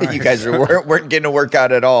 You guys weren't getting a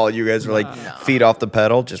workout at all. You guys were like feet off the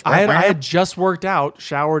pedal. Just I had just worked out,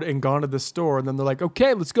 showered, and gone to the store. And then they're like,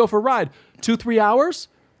 "Okay, let's go for a ride. 2-3 hours?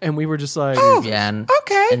 And we were just like, yeah, and,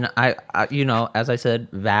 okay. And I, you know, as I said,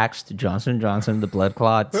 vaxxed Johnson & Johnson, the blood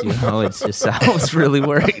clots. You know, it's just I was really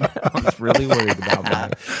worried. I was really worried about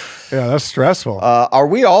that. Yeah, that's stressful. Are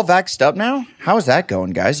we all vaxxed up now? How is that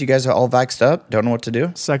going, guys? You guys are all vaxxed up? Don't know what to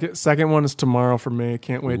do? Second one is tomorrow for me.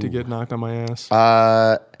 Can't wait to get knocked on my ass.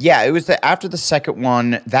 Yeah, it was after the second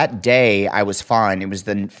one. That day, I was fine. It was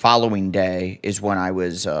the following day is when I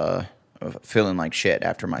was feeling like shit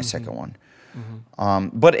after my second one.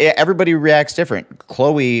 But everybody reacts different.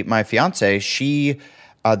 Chloe, my fiance, she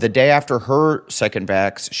the day after her second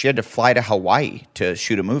vax, she had to fly to Hawaii to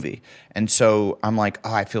shoot a movie. And so I'm like,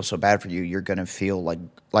 oh, I feel so bad for you. You're going to feel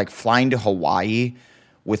like flying to Hawaii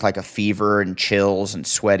with like a fever and chills and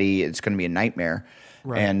sweaty. It's going to be a nightmare.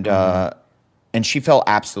 Right. And she felt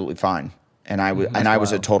absolutely fine. And I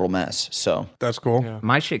was a total mess. So that's cool.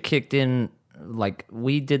 My shit kicked in. Like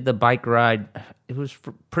we did the bike ride. It was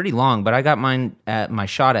pretty long, but I got my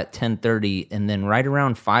shot at 10:30, and then right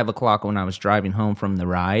around 5 o'clock when I was driving home from the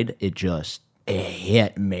ride, it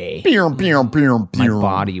hit me. My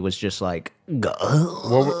body was just like.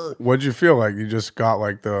 What'd you feel like? You just got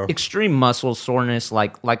like the extreme muscle soreness,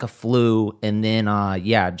 like a flu, and then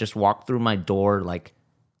just walked through my door, like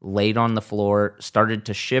laid on the floor, started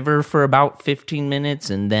to shiver for about 15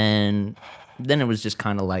 minutes, and then it was just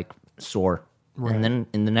kind of like sore. Right. And then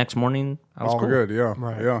in the next morning, I was all cool. good. Yeah,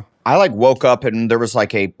 right. Yeah. I like woke up and there was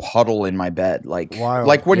like a puddle in my bed, like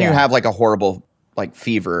when you have like a horrible like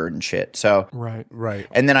fever and shit. So right.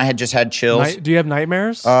 And then I had just had chills. Do you have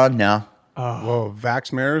nightmares? No. Whoa,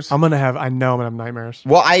 vaxmares? I'm gonna have nightmares.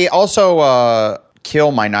 Well, I also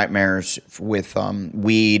kill my nightmares with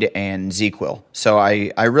weed and ZzzQuil. So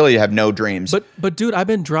I really have no dreams. But dude, I've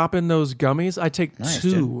been dropping those gummies. I take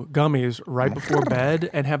 2 gummies right before bed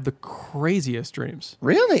and have the craziest dreams.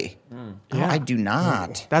 Really? Yeah. I do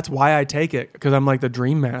not. That's why I take it, because I'm like the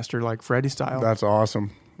dream master, like Freddy style. That's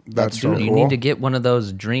awesome. That's so cool. You need to get one of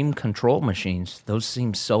those dream control machines. Those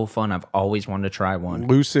seem so fun. I've always wanted to try one.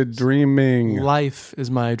 Lucid dreaming. Life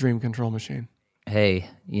is my dream control machine. Hey,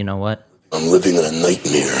 you know what? I'm living in a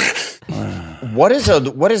nightmare. What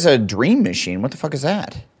is a dream machine? What the fuck is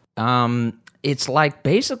that? It's like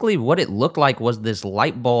basically what it looked like was this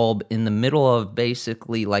light bulb in the middle of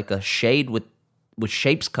basically like a shade with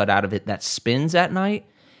shapes cut out of it that spins at night.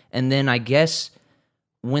 And then I guess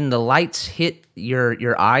when the lights hit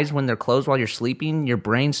your eyes when they're closed while you're sleeping, your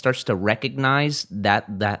brain starts to recognize that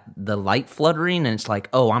the light fluttering, and it's like,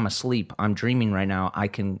 oh, I'm asleep. I'm dreaming right now. I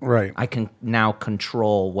can now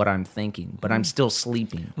control what I'm thinking, but I'm still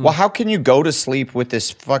sleeping. Well, how can you go to sleep with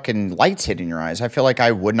this fucking lights hitting your eyes? I feel like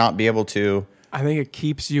I would not be able to. I think it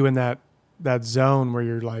keeps you in that zone where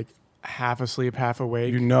you're like half asleep, half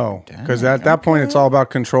awake. You know, because at that point, it's all about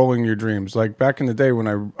controlling your dreams. Like back in the day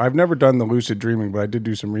when I've never done the lucid dreaming, but I did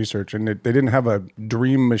do some research, and they didn't have a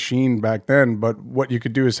dream machine back then. But what you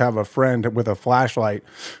could do is have a friend with a flashlight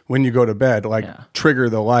when you go to bed, trigger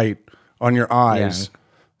the light on your eyes. Yeah.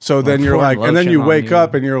 So then you're like, and then you wake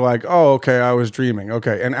up and you're like, oh, okay, I was dreaming.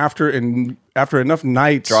 Okay. And after enough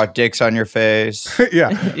nights, draw dicks on your face. Yeah.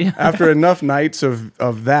 After enough nights of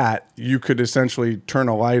that, you could essentially turn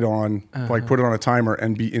a light on, like put it on a timer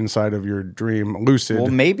and be inside of your dream lucid. Well,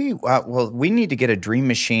 maybe, we need to get a dream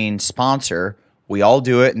machine sponsor. We all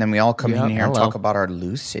do it, and then we all come in here and talk about our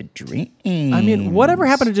lucid dreams. I mean, whatever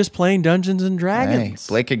happened to just playing Dungeons and Dragons?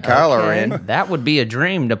 Hey, Blake and Kyle are in. That would be a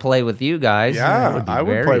dream to play with you guys. Yeah, I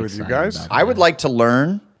would play with you guys. I would like to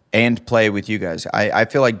learn and play with you guys. I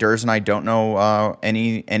feel like Durs and I don't know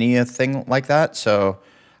anything like that, so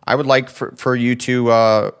I would like for you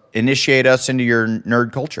to initiate us into your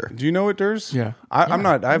nerd culture. Do you know it, Durs? Yeah. I'm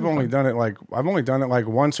not. I've only done it like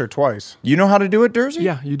once or twice. You know how to do it, Dursey?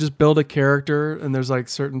 Yeah, you just build a character, and there's like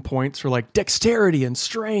certain points for like dexterity and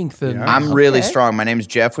strength. And I'm really strong. My name's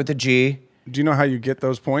Jeff with a G. Do you know how you get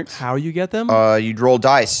those points? How you get them? You roll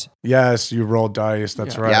dice. Yes, you roll dice.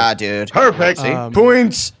 That's right. Yeah, dude. Perfect.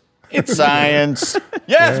 Points. It's science.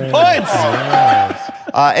 Yes, points. Yes.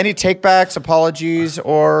 Any takebacks, apologies,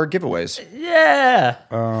 or giveaways? Yeah.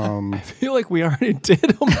 I feel like we already did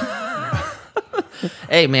them.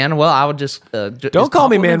 Hey, Manuel, I would just don't call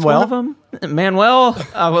me Manuel. Manuel,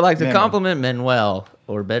 I would like to compliment Manuel,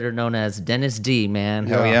 or better known as Dennis D. Man,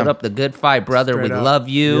 Hell yeah. Put up the good fight, brother. Straight we up. love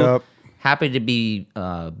you. Yep. happy to be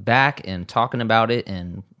back and talking about it,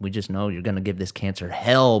 and we just know you're going to give this cancer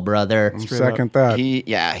hell, brother. Second that.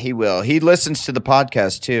 He will. He listens to the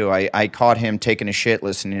podcast, too. I caught him taking a shit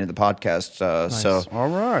listening to the podcast. So all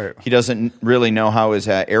right. He doesn't really know how his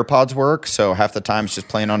AirPods work, so half the time he's just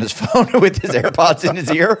playing on his phone with his AirPods in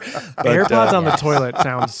his ear. But, AirPods on the toilet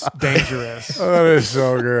sounds dangerous. That is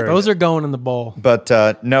so good. Those are going in the bowl. But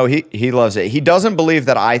no, he loves it. He doesn't believe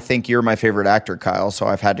that I think you're my favorite actor, Kyle, so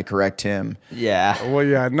I've had to correct him. Yeah. Well,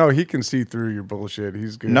 yeah, no, he can see through your bullshit.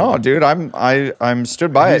 He's good. No, dude, I'm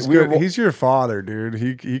stood by He's it. good. He's your father, dude.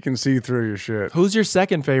 He can see through your shit. Who's your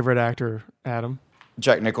second favorite actor, Adam?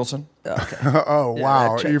 Jack Nicholson. Okay. Oh, Yeah,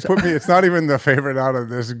 wow. that You checks put me, it's not even the favorite out of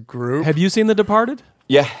this group. Have you seen The Departed?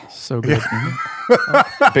 Yeah. So good.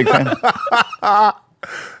 Big fan.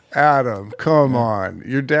 Adam, come on.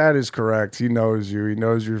 Your dad is correct. He knows you. He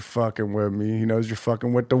knows you're fucking with me. He knows you're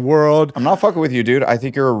fucking with the world. I'm not fucking with you, dude. I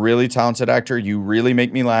think you're a really talented actor. You really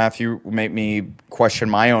make me laugh. You make me question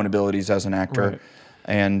my own abilities as an actor. Right.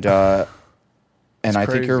 And I think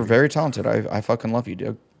crazy. you're very talented. I fucking love you,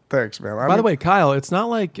 dude. Thanks, man. By the way, Kyle, it's not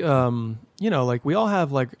like, like we all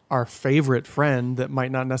have like our favorite friend that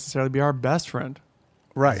might not necessarily be our best friend.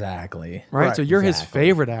 Right. Exactly. Right. So you're his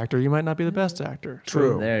favorite actor. You might not be the best actor.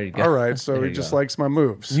 True. There you go. All right. So There he you just go. likes my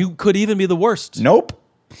moves. You could even be the worst. Nope.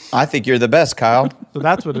 I think you're the best, Kyle. So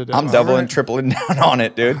that's what it is. I'm doubling, tripling down on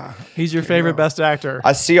it, dude. He's your favorite best actor.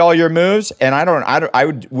 I see all your moves, and I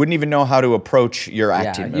wouldn't even know how to approach your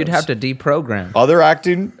acting. Yeah, moves. you'd have to deprogram. Other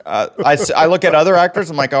acting, I look at other actors.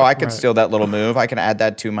 I'm like, oh, I could steal that little move. I can add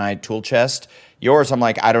that to my tool chest. Yours, I'm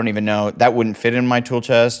like, I don't even know. That wouldn't fit in my tool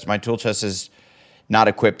chest. My tool chest is not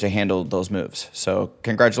equipped to handle those moves. So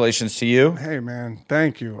congratulations to you. Hey, man.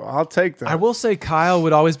 Thank you. I'll take that. I will say Kyle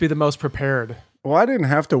would always be the most prepared. Well, I didn't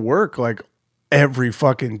have to work like every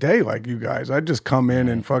fucking day like you guys. I'd just come in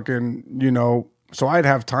and fucking, so I'd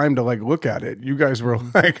have time to like look at it. You guys were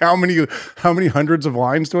like, how many hundreds of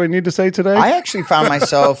lines do I need to say today? I actually found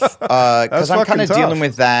myself, because I'm kind of tough. dealing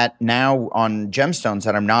with that now on Gemstones,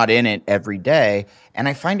 that I'm not in it every day. And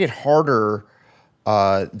I find it harder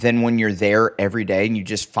than when you're there every day and you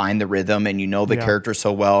just find the rhythm and you know the character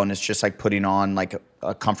so well, and it's just like putting on like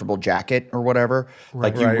a comfortable jacket or whatever.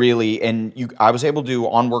 Right. Like you really, I was able to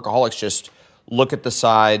on Workaholics just look at the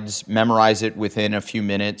sides, memorize it within a few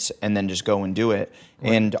minutes, and then just go and do it.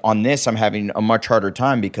 Right. And on this, I'm having a much harder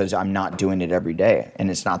time because I'm not doing it every day, and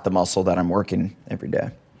it's not the muscle that I'm working every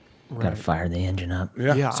day. Got to fire the engine up.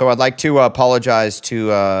 Yeah. So I'd like to apologize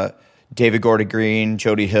to David Gordon Green,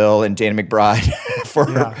 Jody Hill, and Dana McBride for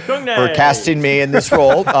casting me in this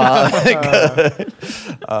role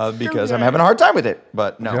because I'm having a hard time with it.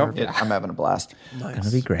 But no, I'm having a blast. It's going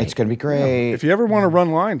to be great. It's going to be great. If you ever want to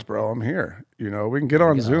run lines, bro, I'm here. We can get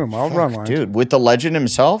on Zoom. I'll run lines. Dude, with the legend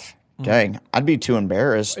himself, dang, I'd be too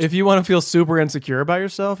embarrassed. If you want to feel super insecure about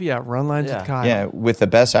yourself, run lines with Kyle. Yeah, with the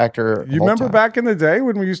best actor. You remember back in the day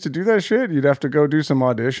when we used to do that shit? You'd have to go do some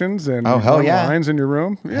auditions and run lines in your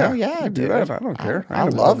room. Yeah, Hell yeah, do dude. that. I don't care. I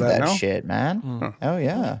ain't love above that now. shit, man. Hell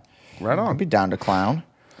yeah. Right on. I'd be down to clown.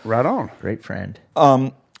 Right on. Great friend.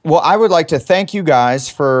 Well, I would like to thank you guys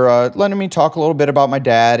for letting me talk a little bit about my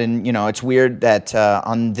dad. And, it's weird that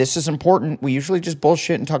on This Is Important, we usually just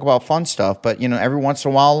bullshit and talk about fun stuff. But, every once in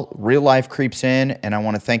a while, real life creeps in. And I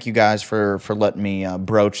want to thank you guys for letting me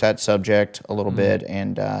broach that subject a little bit.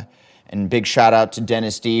 And big shout out to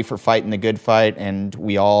Dennis D for fighting the good fight. And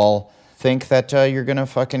we all think that you're going to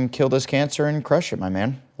fucking kill this cancer and crush it, my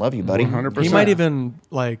man. Love you, buddy. 100%. He might even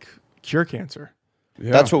cure cancer.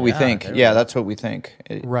 Yeah. That's what we think. Yeah, that's what we think.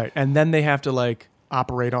 Right. And then they have to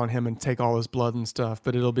operate on him and take all his blood and stuff,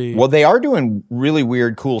 but it'll be... Well, they are doing really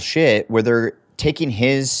weird, cool shit where they're taking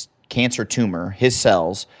his cancer tumor, his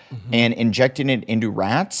cells, and injecting it into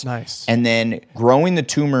rats. Nice. And then growing the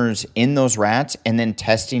tumors in those rats and then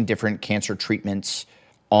testing different cancer treatments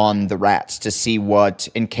on the rats to see what,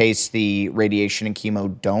 in case the radiation and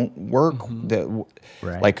chemo don't work,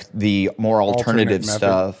 like the more alternative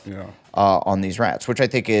stuff on these rats, which I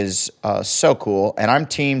think is so cool. And I'm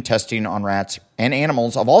team testing on rats and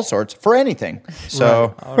animals of all sorts for anything.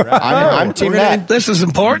 So I'm team that. This is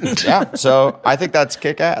important. Yeah, so I think that's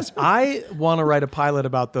kick ass. I want to write a pilot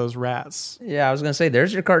about those rats. Yeah, I was going to say,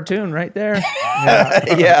 there's your cartoon right there.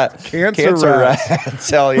 Yeah. Cancer rats.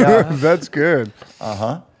 Hell yeah. That's good.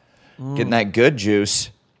 Getting that good juice.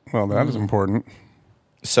 Well, that is important.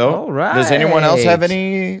 So, All right. does anyone else have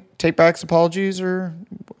any take-backs, apologies, or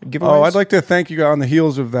giveaways? Oh, I'd like to thank you guys on the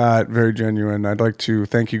heels of that. Very genuine. I'd like to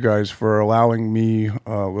thank you guys for allowing me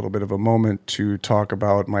a little bit of a moment to talk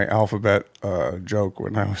about my alphabet joke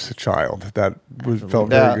when I was a child. That felt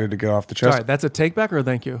very good to get off the chest. Sorry, that's a take back or a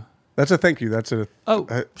thank you? That's a thank you. That's a.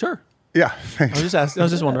 Sure. Yeah. I was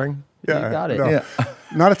just wondering. Yeah, You got it. no. Yeah.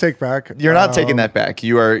 Not a take back. You're not taking that back.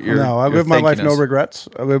 You're no, I you're live my life thanking no us. regrets.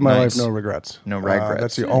 I live my Nice. life no regrets. No regrets.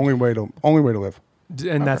 That's the only way to live.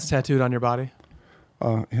 And that's tattooed on your body?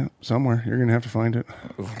 Yeah, somewhere. You're gonna have to find it.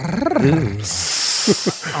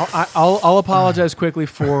 I'll apologize quickly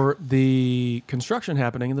for the construction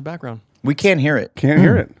happening in the background. We can't hear it. Can't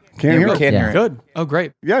hear it. Can't hear we it. can't hear it. Good. Oh,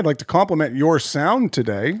 great. Yeah, I'd like to compliment your sound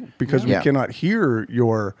today because we Yeah. cannot hear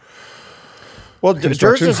your. Well, Durs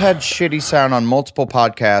construction. has had shitty sound on multiple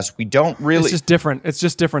podcasts. We don't really. It's just different. It's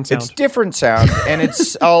just different sound. It's different sound, and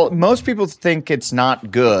it's most people think it's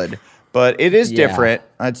not good, but it is Yeah. different.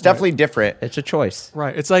 It's definitely different. It's a choice.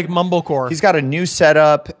 Right. It's like mumblecore. He's got a new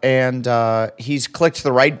setup, and he's clicked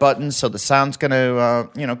the right buttons, so the sound's going to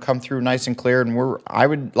come through nice and clear. And I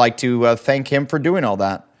would like to thank him for doing all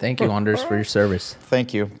that. Thank you, Anders, for your service.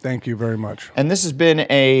 Thank you. Thank you very much. And this has been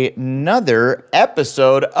another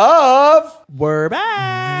episode of We're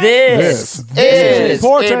back. This is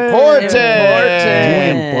important. We're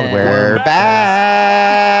back.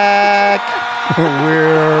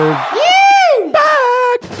 We're back.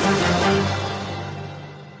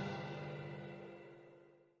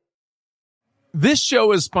 This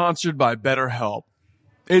show is sponsored by BetterHelp.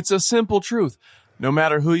 It's a simple truth. No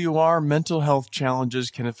matter who you are, mental health challenges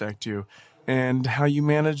can affect you, and how you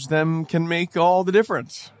manage them can make all the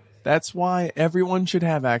difference. That's why everyone should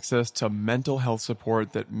have access to mental health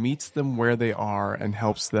support that meets them where they are and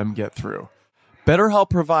helps them get through.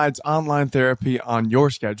 BetterHelp provides online therapy on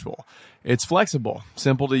your schedule. It's flexible,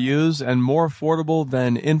 simple to use, and more affordable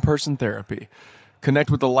than in-person therapy.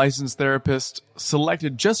 Connect with a licensed therapist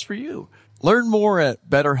selected just for you. Learn more at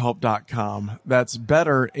BetterHelp.com. That's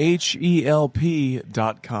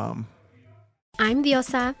BetterHelp.com. I'm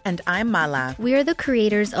Diosa. And I'm Mala. We are the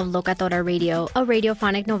creators of Locatora Radio, a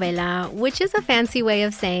radiophonic novela, which is a fancy way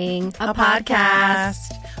of saying A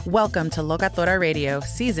podcast. Welcome to Locatora Radio,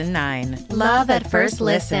 Season 9. Love at first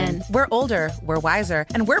listen. We're older, we're wiser,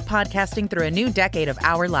 and we're podcasting through a new decade of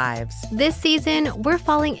our lives. This season, we're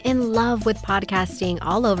falling in love with podcasting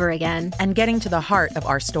all over again. And getting to the heart of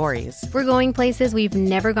our stories. We're going places we've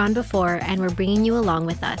never gone before, and we're bringing you along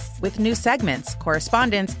with us. With new segments,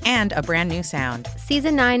 correspondence, and a brand new sound.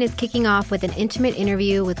 Season 9 is kicking off with an intimate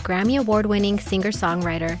interview with Grammy Award-winning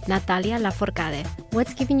singer-songwriter Natalia Lafourcade.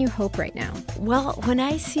 What's giving you hope right now? Well, when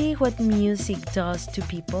I see what music does to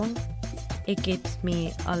people, it gives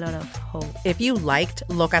me a lot of hope. If you liked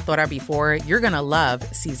Locatora before, you're going to love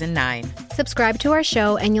Season 9. Subscribe to our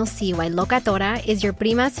show and you'll see why Locatora is your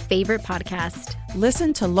prima's favorite podcast.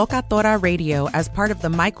 Listen to Locatora Radio as part of the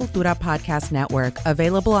My Cultura Podcast Network,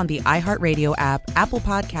 available on the iHeartRadio app, Apple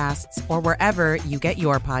Podcasts, or wherever you get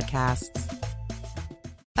your podcasts.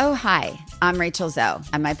 Oh, hi, I'm Rachel Zoe,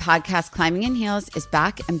 and my podcast, Climbing in Heels, is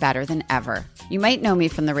back and better than ever. You might know me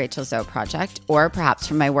from the Rachel Zoe Project, or perhaps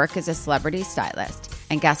from my work as a celebrity stylist.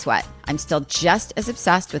 And guess what? I'm still just as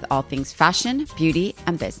obsessed with all things fashion, beauty,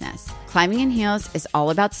 and business. Climbing in Heels is all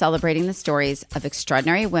about celebrating the stories of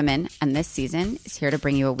extraordinary women, and this season is here to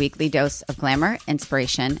bring you a weekly dose of glamour,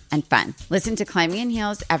 inspiration, and fun. Listen to Climbing in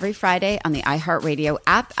Heels every Friday on the iHeartRadio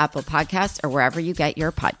app, Apple Podcasts, or wherever you get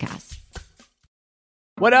your podcasts.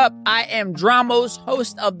 What up? I am Dramos,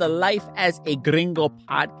 host of the Life as a Gringo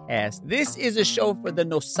podcast. This is a show for the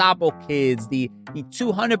No Sabo kids, the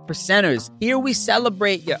 200%ers. Here we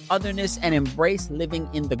celebrate your otherness and embrace living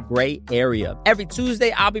in the gray area. Every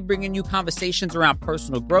Tuesday, I'll be bringing you conversations around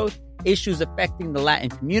personal growth, issues affecting the Latin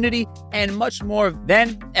community, and much more.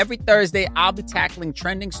 Then, every Thursday, I'll be tackling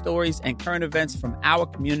trending stories and current events from our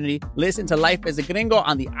community. Listen to Life as a Gringo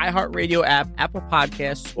on the iHeartRadio app, Apple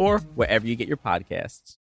Podcasts, or wherever you get your podcasts.